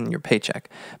benefit in your paycheck.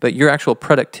 But your actual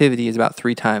productivity is about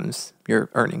 3 times your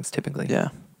earnings typically. Yeah.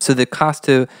 So the cost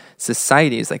to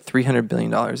society is like $300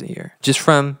 billion a year just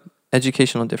from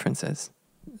educational differences.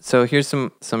 So here's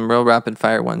some real rapid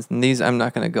fire ones. And these I'm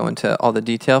not going to go into all the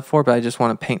detail for, but I just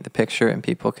want to paint the picture and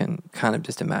people can kind of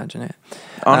just imagine it.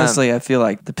 Honestly, I feel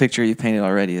like the picture you painted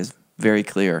already is very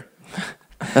clear.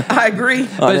 I agree.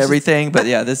 On everything, but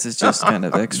yeah, this is just kind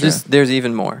of extra. There's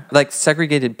even more. Like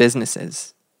segregated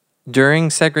businesses. During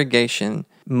segregation,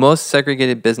 most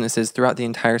segregated businesses throughout the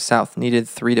entire South needed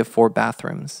 3 to 4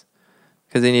 bathrooms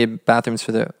because they needed bathrooms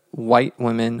for the white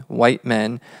women, white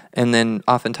men, and then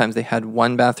oftentimes they had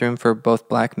 1 bathroom for both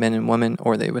black men and women,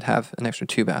 or they would have an extra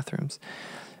 2 bathrooms.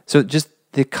 So just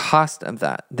the cost of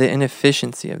that, the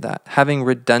inefficiency of that, having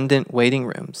redundant waiting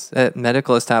rooms at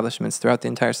medical establishments throughout the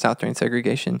entire South during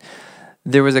segregation,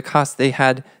 there was a cost. They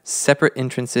had separate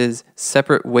entrances,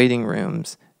 separate waiting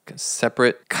rooms,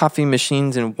 separate coffee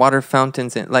machines and water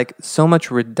fountains, and like so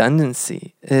much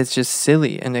redundancy. It's just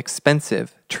silly and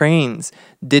expensive. Trains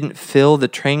didn't fill the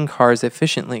train cars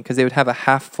efficiently because they would have a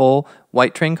half full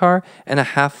white train car and a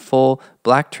half full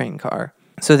black train car.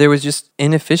 So there was just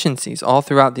inefficiencies all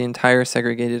throughout the entire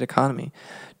segregated economy.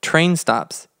 Train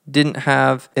stops didn't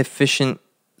have efficient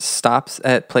stops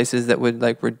at places that would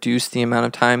like reduce the amount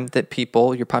of time that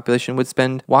people, your population, would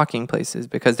spend walking places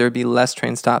because there would be less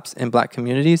train stops in black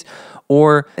communities.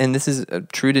 Or, and this is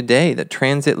true today, that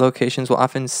transit locations will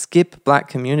often skip black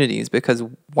communities because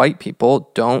white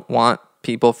people don't want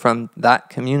people from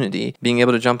that community being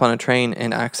able to jump on a train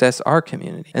and access our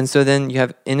community. And so then you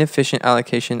have inefficient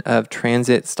allocation of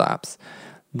transit stops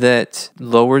that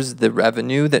lowers the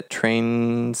revenue that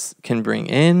trains can bring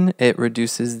in. It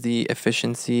reduces the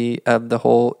efficiency of the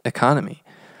whole economy.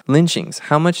 Lynchings.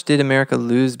 How much did America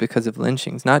lose because of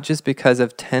lynchings? Not just because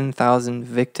of 10,000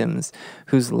 victims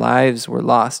whose lives were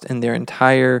lost and their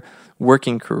entire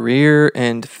working career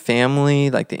and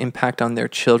family, like the impact on their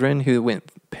children who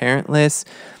went parentless,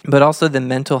 but also the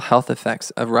mental health effects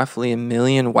of roughly 1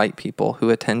 million white people who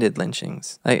attended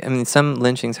lynchings. Some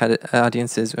lynchings had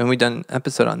audiences, and we've done an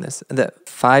episode on this, that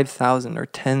 5,000 or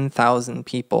 10,000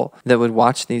 people that would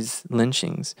watch these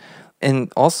lynchings.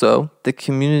 And also the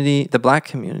community, the black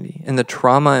community, and the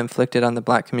trauma inflicted on the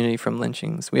black community from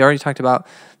lynchings. We already talked about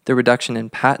the reduction in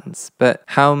patents, but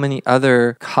how many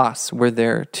other costs were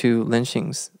there to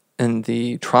lynchings and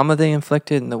the trauma they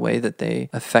inflicted and the way that they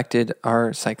affected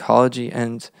our psychology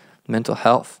and mental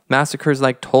health? Massacres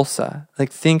like Tulsa,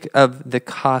 like think of the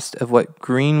cost of what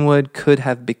Greenwood could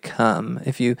have become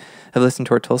if you have listened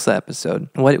to our Tulsa episode,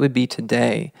 what it would be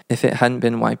today if it hadn't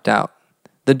been wiped out.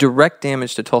 The direct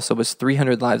damage to Tulsa was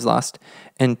 300 lives lost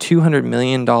and $200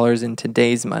 million in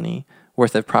today's money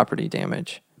worth of property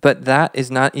damage. But that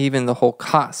is not even the whole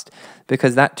cost,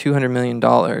 because that $200 million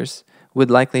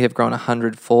would likely have grown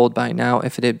 100-fold by now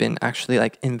if it had been actually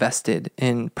like invested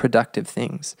in productive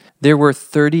things. There were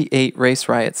 38 race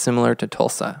riots similar to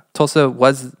Tulsa. Tulsa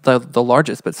was the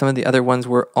largest, but some of the other ones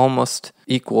were almost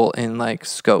equal in like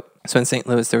scope. So in St.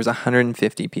 Louis, there was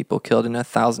 150 people killed and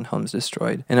 1,000 homes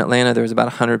destroyed. In Atlanta, there was about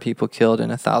 100 people killed and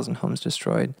 1,000 homes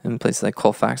destroyed. In places like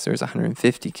Colfax, there was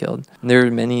 150 killed. And there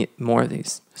are many more of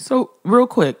these. So real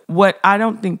quick, what I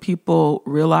don't think people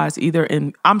realize either,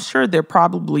 and I'm sure there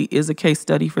probably is a case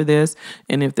study for this,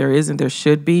 and if there isn't, there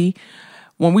should be.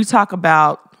 When we talk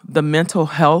about the mental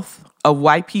health of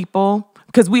white people,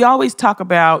 because we always talk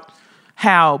about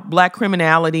how black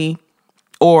criminality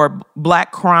or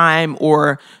black crime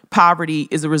or poverty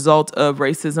is a result of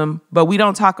racism, but we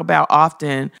don't talk about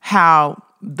often how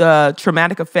the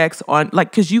traumatic effects on, like,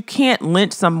 because you can't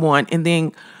lynch someone and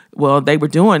then, well, they were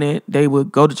doing it, they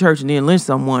would go to church and then lynch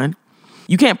someone.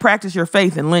 You can't practice your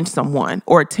faith and lynch someone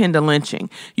or attend a lynching.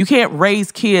 You can't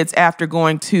raise kids after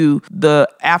going to the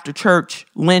after church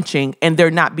lynching and there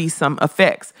not be some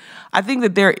effects. I think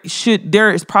that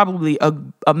there is probably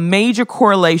a major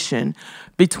correlation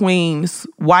between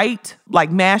white,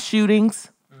 like mass shootings,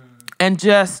 and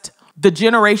just the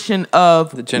generation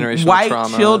of white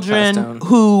children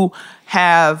who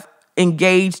have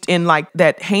engaged in like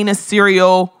that heinous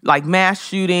serial, like mass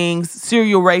shootings,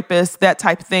 serial rapists, that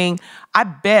type of thing. I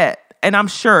bet, and I'm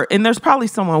sure, and there's probably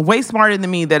someone way smarter than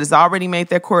me that has already made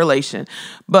that correlation.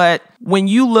 But when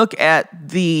you look at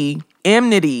the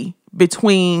enmity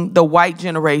between the white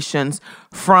generations,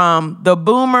 from the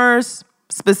boomers,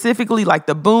 specifically like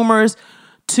the boomers,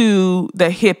 to the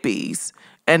hippies,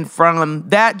 and from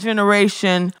that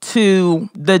generation to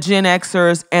the Gen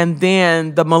Xers, and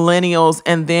then the millennials,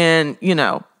 and then,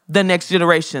 the next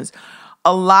generations.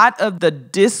 A lot of the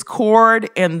discord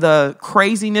and the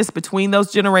craziness between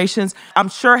those generations, I'm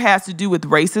sure, has to do with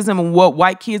racism and what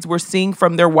white kids were seeing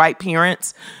from their white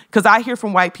parents. Because I hear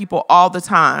from white people all the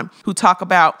time who talk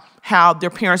about how their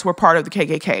parents were part of the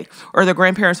KKK or their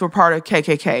grandparents were part of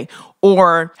KKK,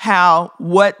 or how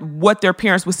what their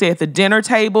parents would say at the dinner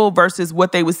table versus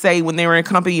what they would say when they were in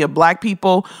company of black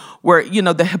people, where, you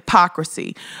know, the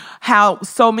hypocrisy. How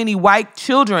so many white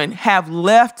people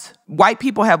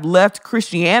have left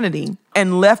Christianity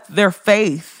and left their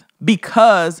faith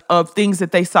because of things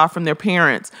that they saw from their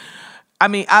parents. I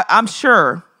mean, I'm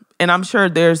sure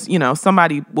there's, you know,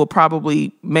 somebody will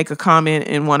probably make a comment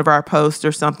in one of our posts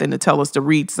or something to tell us to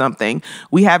read something.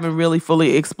 We haven't really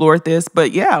fully explored this,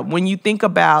 but yeah, when you think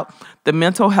about the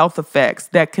mental health effects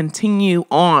that continue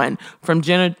on from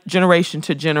generation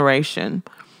to generation,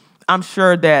 I'm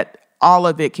sure that all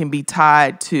of it can be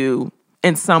tied to,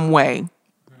 in some way,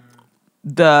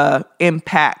 the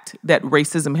impact that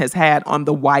racism has had on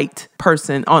the white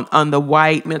person, on the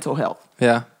white mental health.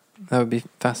 Yeah. That would be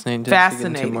fascinating to dig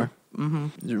into more.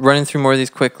 Mm-hmm. Running through more of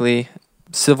these quickly.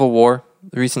 Civil War.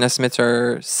 The recent estimates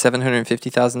are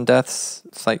 750,000 deaths.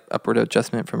 Slight upward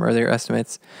adjustment from earlier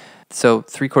estimates. So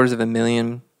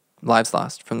 750,000 lives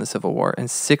lost from the Civil War, and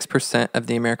 6% of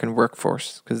the American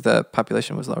workforce, because the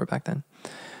population was lower back then.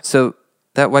 So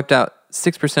that wiped out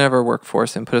 6% of our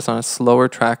workforce and put us on a slower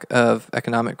track of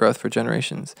economic growth for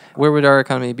generations. Where would our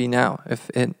economy be now if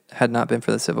it had not been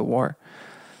for the Civil War?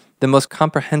 The most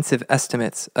comprehensive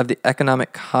estimates of the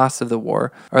economic costs of the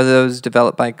war are those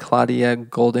developed by Claudia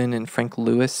Golden and Frank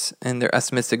Lewis, and their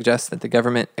estimates suggest that the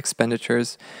government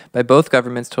expenditures by both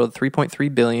governments totaled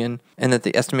 $3.3 billion, and that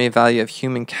the estimated value of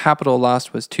human capital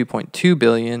lost was $2.2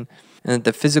 billion, and that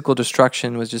the physical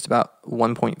destruction was just about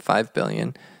 $1.5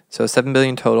 billion. So $7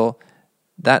 billion total.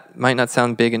 That might not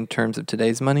sound big in terms of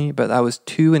today's money, but that was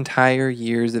 2 entire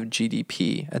years of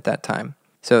GDP at that time.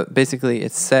 So basically,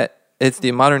 it's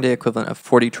the modern day equivalent of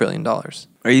 $40 trillion.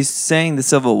 Are you saying the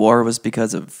Civil War was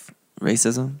because of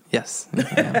racism? Yes.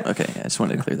 Okay, I just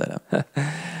wanted to clear that up.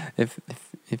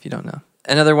 if you don't know.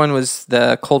 Another one was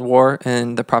the Cold War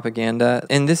and the propaganda.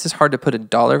 And this is hard to put a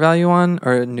dollar value on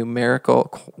or a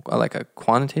numerical, like a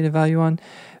quantitative value on.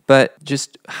 But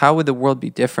just how would the world be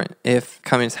different if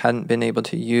communists hadn't been able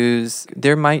to use...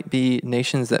 There might be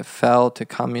nations that fell to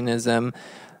communism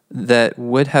that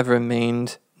would have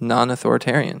remained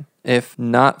non-authoritarian, if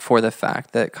not for the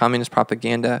fact that communist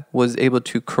propaganda was able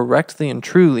to correctly and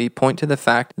truly point to the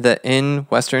fact that in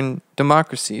Western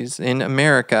democracies, in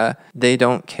America, they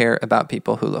don't care about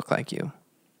people who look like you.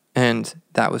 And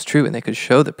that was true, and they could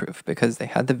show the proof because they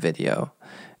had the video,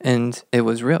 and it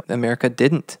was real. America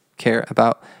didn't care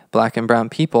about black and brown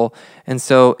people, and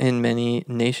so in many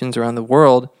nations around the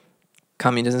world,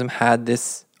 communism had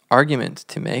this argument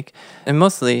to make. And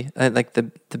mostly, like the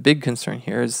big concern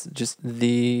here is just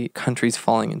the countries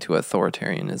falling into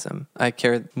authoritarianism. I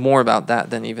care more about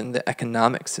that than even the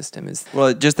economic system is.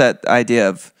 Well, just that idea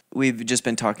of, we've just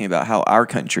been talking about how our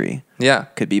country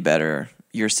could be better,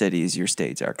 your cities, your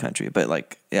states, our country. But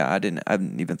like, I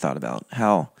haven't even thought about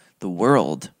how the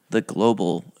world, the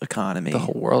global economy, the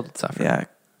whole world is suffering. Yeah.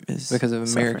 Is because of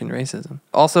American racism.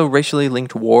 Also, racially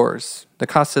linked wars. The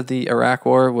cost of the Iraq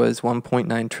War was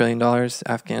 $1.9 trillion.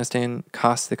 Afghanistan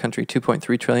cost the country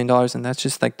 $2.3 trillion, and that's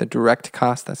just like the direct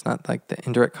cost. That's not like the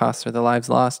indirect costs or the lives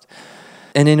lost.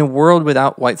 And in a world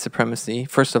without white supremacy,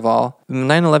 first of all,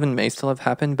 9/11 may still have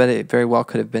happened, but it very well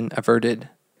could have been averted.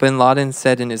 Bin Laden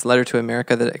said in his letter to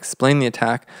America that explained the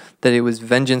attack that it was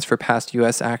vengeance for past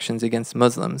U.S. actions against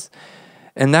Muslims.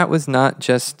 And that was not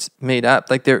just made up.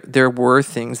 Like there were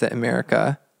things that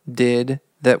America did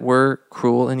that were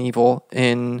cruel and evil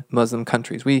in Muslim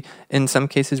countries. In some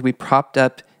cases, we propped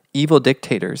up evil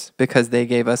dictators because they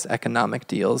gave us economic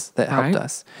deals that helped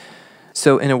us.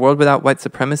 So in a world without white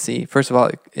supremacy, first of all,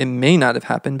 it may not have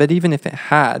happened. But even if it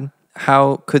had,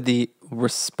 how could the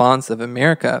response of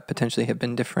America potentially have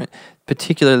been different,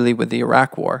 particularly with the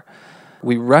Iraq War?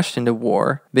 We rushed into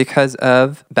war because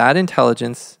of bad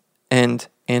intelligence and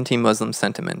anti-Muslim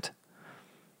sentiment.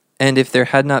 And if there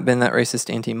had not been that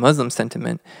racist anti-Muslim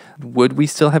sentiment, would we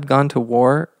still have gone to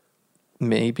war?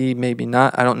 Maybe, maybe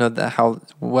not. I don't know how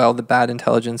well the bad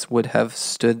intelligence would have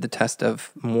stood the test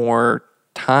of more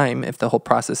time if the whole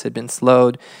process had been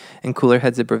slowed and cooler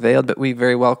heads had prevailed, but we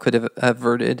very well could have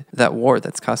averted that war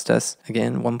that's cost us,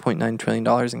 again, $1.9 trillion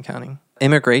and counting.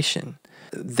 Immigration.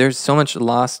 There's so much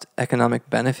lost economic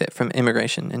benefit from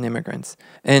immigration and immigrants.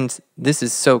 And this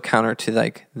is so counter to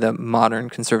like the modern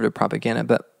conservative propaganda,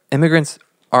 but immigrants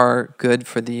are good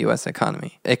for the U.S.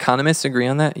 economy. Economists agree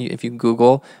on that. If you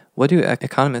Google, what do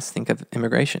economists think of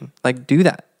immigration? Like, do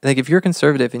that. Like, if you're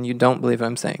conservative and you don't believe what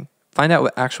I'm saying, find out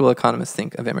what actual economists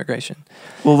think of immigration.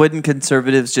 Well, wouldn't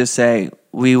conservatives just say,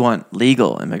 we want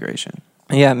legal immigration?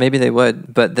 Yeah, maybe they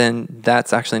would, but then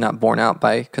that's actually not borne out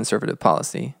by conservative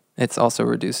policy. It's also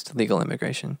reduced legal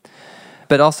immigration.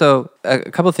 But also, a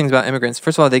couple of things about immigrants.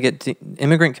 First of all,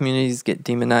 immigrant communities get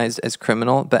demonized as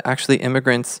criminal, but actually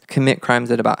immigrants commit crimes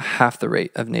at about half the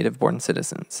rate of native-born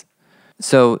citizens.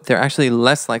 So they're actually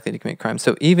less likely to commit crimes.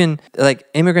 So even like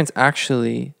immigrants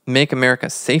actually make America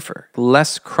safer,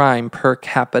 less crime per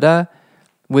capita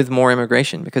with more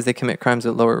immigration because they commit crimes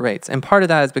at lower rates. And part of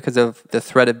that is because of the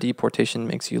threat of deportation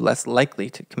makes you less likely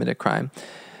to commit a crime.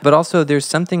 But also there's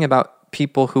something about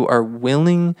people who are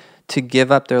willing to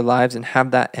give up their lives and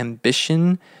have that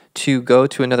ambition to go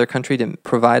to another country to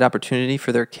provide opportunity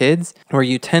for their kids, where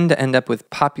you tend to end up with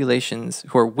populations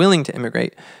who are willing to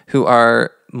immigrate who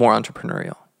are more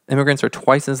entrepreneurial. Immigrants are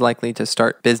twice as likely to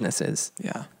start businesses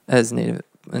as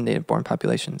native-born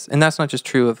populations. And that's not just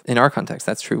true in our context,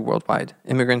 that's true worldwide.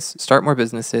 Immigrants start more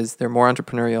businesses, they're more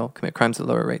entrepreneurial, commit crimes at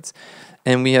lower rates.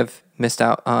 And we have missed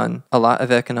out on a lot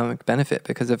of economic benefit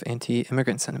because of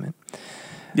anti-immigrant sentiment.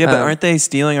 Yeah, but aren't they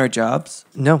stealing our jobs?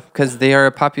 No, because they are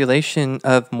a population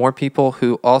of more people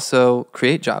who also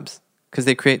create jobs because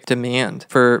they create demand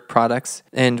for products.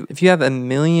 And if you have 1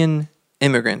 million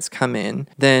immigrants come in,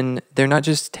 then they're not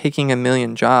just taking 1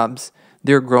 million jobs,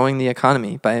 they're growing the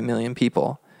economy by 1 million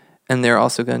people. And they're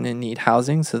also going to need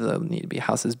housing, so there'll need to be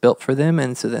houses built for them.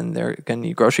 And so then they're going to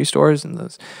need grocery stores, and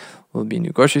those will be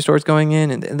new grocery stores going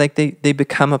in. And like they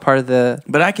become a part of the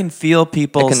But I can feel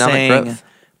people economic saying, growth.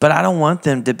 but I don't want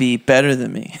them to be better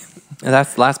than me. And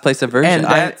that's last place aversion.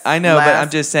 And I know, but I'm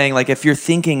just saying, like, if you're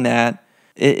thinking that,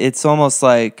 it's almost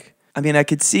like, I mean, I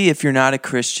could see if you're not a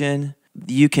Christian,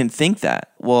 you can think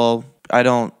that, well, I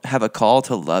don't have a call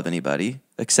to love anybody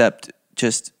except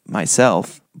just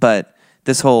myself. But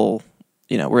this whole,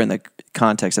 we're in the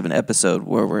context of an episode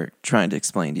where we're trying to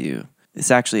explain to you,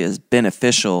 this actually is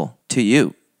beneficial to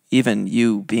you, even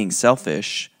you being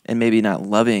selfish and maybe not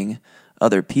loving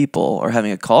other people or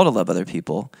having a call to love other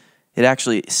people. It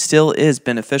actually still is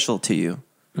beneficial to you.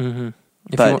 Mm-hmm.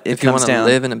 But if you want to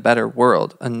live in a better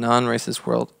world, a non-racist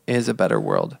world is a better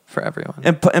world for everyone.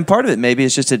 And part of it maybe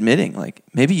is just admitting, like,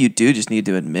 maybe you do just need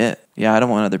to admit, I don't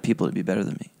want other people to be better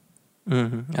than me.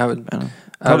 Mm-hmm.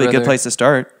 Probably a good place to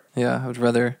start. Yeah, I would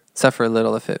rather suffer a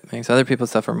little if it makes other people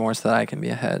suffer more so that I can be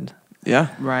ahead. Yeah.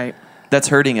 Right. That's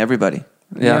hurting everybody.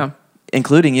 Yeah.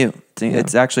 Including you.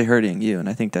 It's actually hurting you, and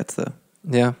I think that's the...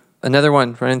 Yeah. Another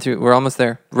one running through, we're almost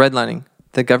there. Redlining.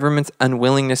 The government's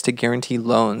unwillingness to guarantee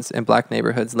loans in black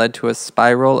neighborhoods led to a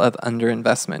spiral of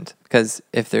underinvestment. Because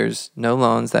if there's no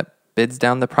loans, that bids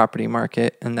down the property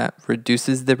market, and that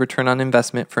reduces the return on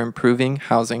investment for improving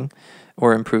housing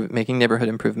or making neighborhood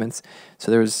improvements.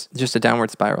 So there's just a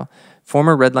downward spiral.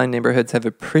 Former redline neighborhoods have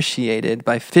appreciated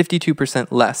by 52%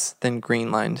 less than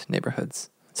green-lined neighborhoods.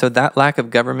 So that lack of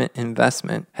government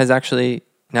investment has actually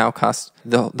now cost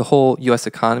the whole U.S.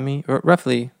 economy, or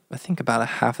roughly, I think about a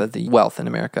half of the wealth in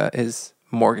America is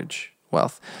mortgage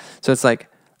wealth. So it's like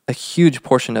a huge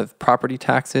portion of property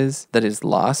taxes that is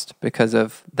lost because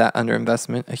of that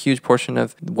underinvestment. A huge portion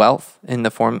of wealth in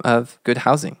the form of good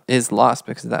housing is lost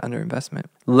because of that underinvestment.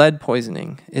 Lead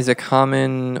poisoning is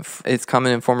common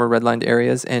in former redlined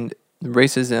areas, and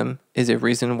racism is a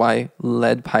reason why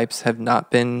lead pipes have not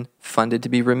been funded to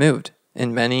be removed.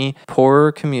 In many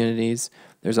poorer communities,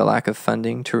 there's a lack of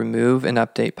funding to remove and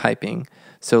update piping.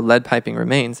 So lead piping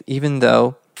remains, even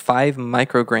though 5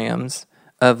 micrograms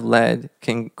of lead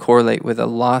can correlate with a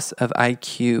loss of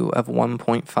IQ of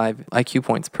 1.5 IQ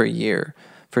points per year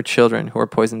for children who are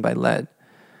poisoned by lead.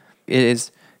 It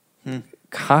is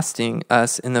costing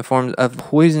us in the form of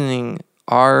poisoning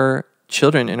our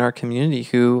children in our community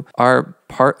who are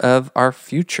part of our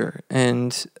future.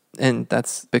 And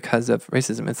that's because of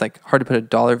racism. It's like hard to put a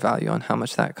dollar value on how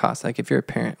much that costs. Like if you're a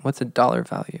parent, what's a dollar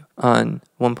value on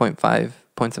 1.5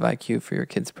 points of IQ for your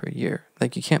kids per year?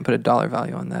 Like you can't put a dollar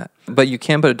value on that. But you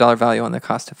can put a dollar value on the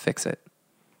cost to fix it.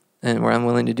 And we're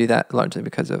unwilling to do that largely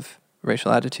because of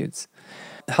racial attitudes.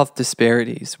 Health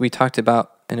disparities. We talked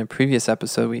about in a previous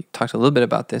episode, we talked a little bit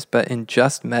about this, but in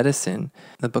Just Medicine,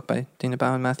 the book by Dana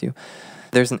Bao and Matthew,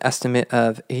 there's an estimate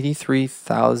of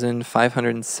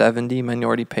 83,570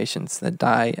 minority patients that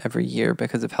die every year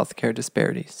because of healthcare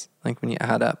disparities. Like when you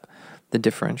add up the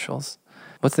differentials.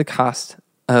 What's the cost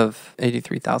of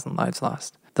 83,000 lives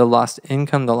lost? The lost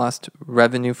income, the lost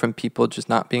revenue from people just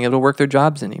not being able to work their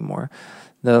jobs anymore.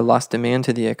 The lost demand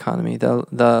to the economy, the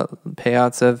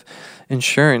payouts of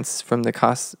insurance from the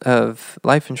cost of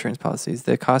life insurance policies,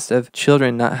 the cost of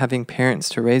children not having parents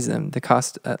to raise them, the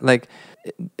cost,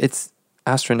 it's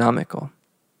astronomical.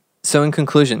 So in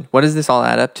conclusion, what does this all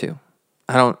add up to?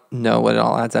 I don't know what it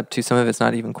all adds up to. Some of it's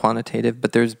not even quantitative,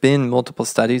 but there's been multiple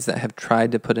studies that have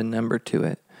tried to put a number to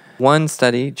it. One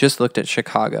study just looked at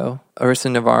Chicago. Ursa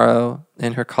Navarro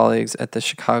and her colleagues at the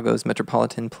Chicago's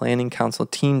Metropolitan Planning Council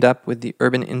teamed up with the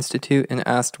Urban Institute and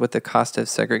asked what the cost of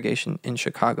segregation in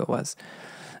Chicago was.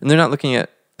 And they're not looking at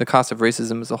the cost of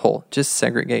racism as a whole, just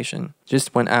segregation,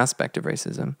 just one aspect of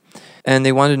racism. And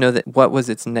they wanted to know that what was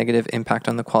its negative impact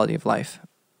on the quality of life.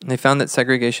 And they found that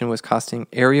segregation was costing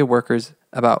area workers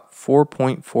about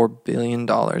 $4.4 billion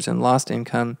in lost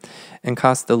income and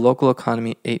cost the local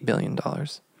economy $8 billion.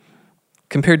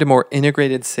 Compared to more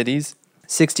integrated cities,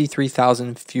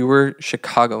 63,000 fewer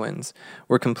Chicagoans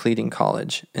were completing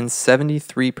college, and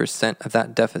 73% of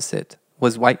that deficit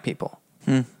was white people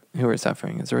who were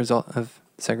suffering as a result of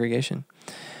segregation.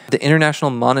 The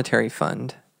International Monetary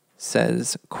Fund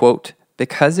says, quote,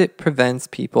 because it prevents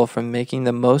people from making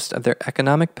the most of their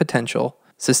economic potential,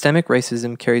 systemic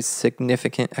racism carries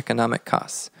significant economic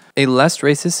costs. A less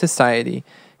racist society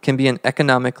can be an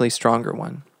economically stronger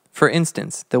one. For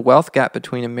instance, the wealth gap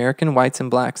between American whites and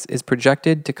blacks is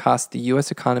projected to cost the U.S.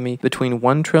 economy between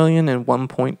 $1 trillion and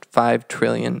 $1.5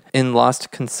 trillion in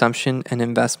lost consumption and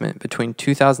investment between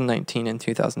 2019 and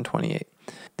 2028.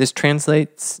 This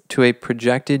translates to a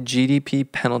projected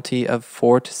GDP penalty of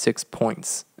 4 to 6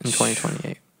 points in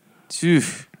 2028.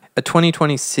 A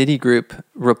 2020 Citigroup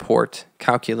report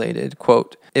calculated,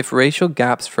 quote, if racial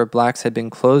gaps for blacks had been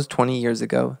closed 20 years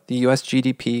ago, the U.S.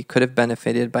 GDP could have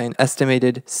benefited by an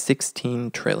estimated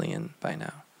 $16 trillion by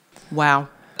now. Wow.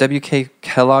 W.K.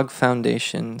 Kellogg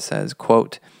Foundation says,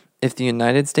 quote, if the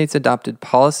United States adopted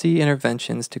policy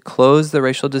interventions to close the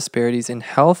racial disparities in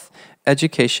health,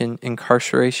 education,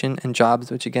 incarceration, and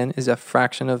jobs, which again is a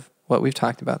fraction of what we've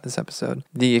talked about this episode,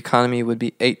 the economy would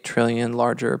be $8 trillion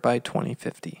larger by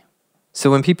 2050.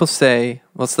 So when people say,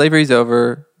 well, slavery's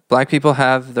over, black people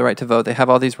have the right to vote, they have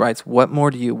all these rights, what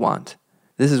more do you want?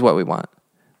 This is what we want.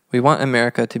 We want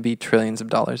America to be trillions of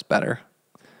dollars better.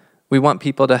 We want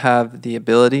people to have the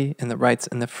ability and the rights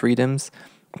and the freedoms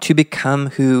to become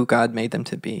who God made them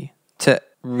to be, to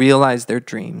realize their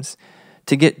dreams,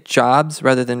 to get jobs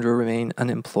rather than to remain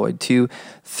unemployed, to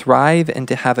thrive and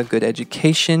to have a good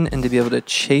education and to be able to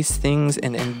chase things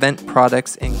and invent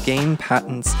products and gain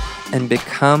patents and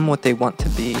become what they want to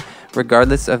be,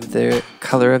 regardless of the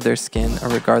color of their skin or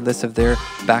regardless of their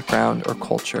background or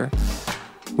culture.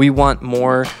 We want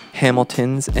more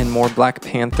Hamiltons and more Black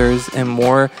Panthers and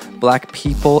more black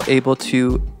people able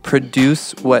to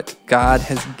produce what God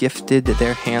has gifted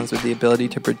their hands with the ability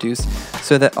to produce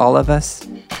so that all of us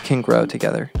can grow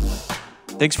together.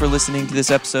 Thanks for listening to this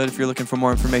episode. If you're looking for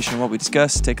more information on what we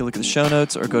discussed, take a look at the show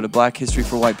notes or go to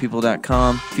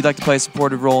blackhistoryforwhitepeople.com. If you'd like to play a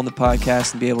supportive role in the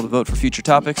podcast and be able to vote for future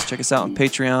topics, check us out on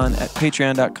Patreon at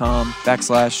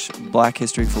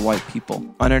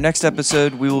patreon.com/blackhistoryforwhitepeople. On our next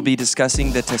episode, we will be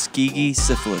discussing the Tuskegee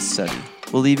syphilis study.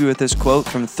 We'll leave you with this quote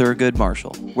from Thurgood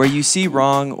Marshall. Where you see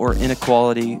wrong or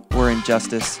inequality or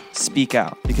injustice, speak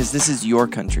out, because this is your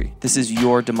country. This is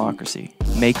your democracy.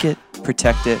 Make it,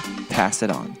 protect it, pass it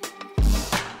on.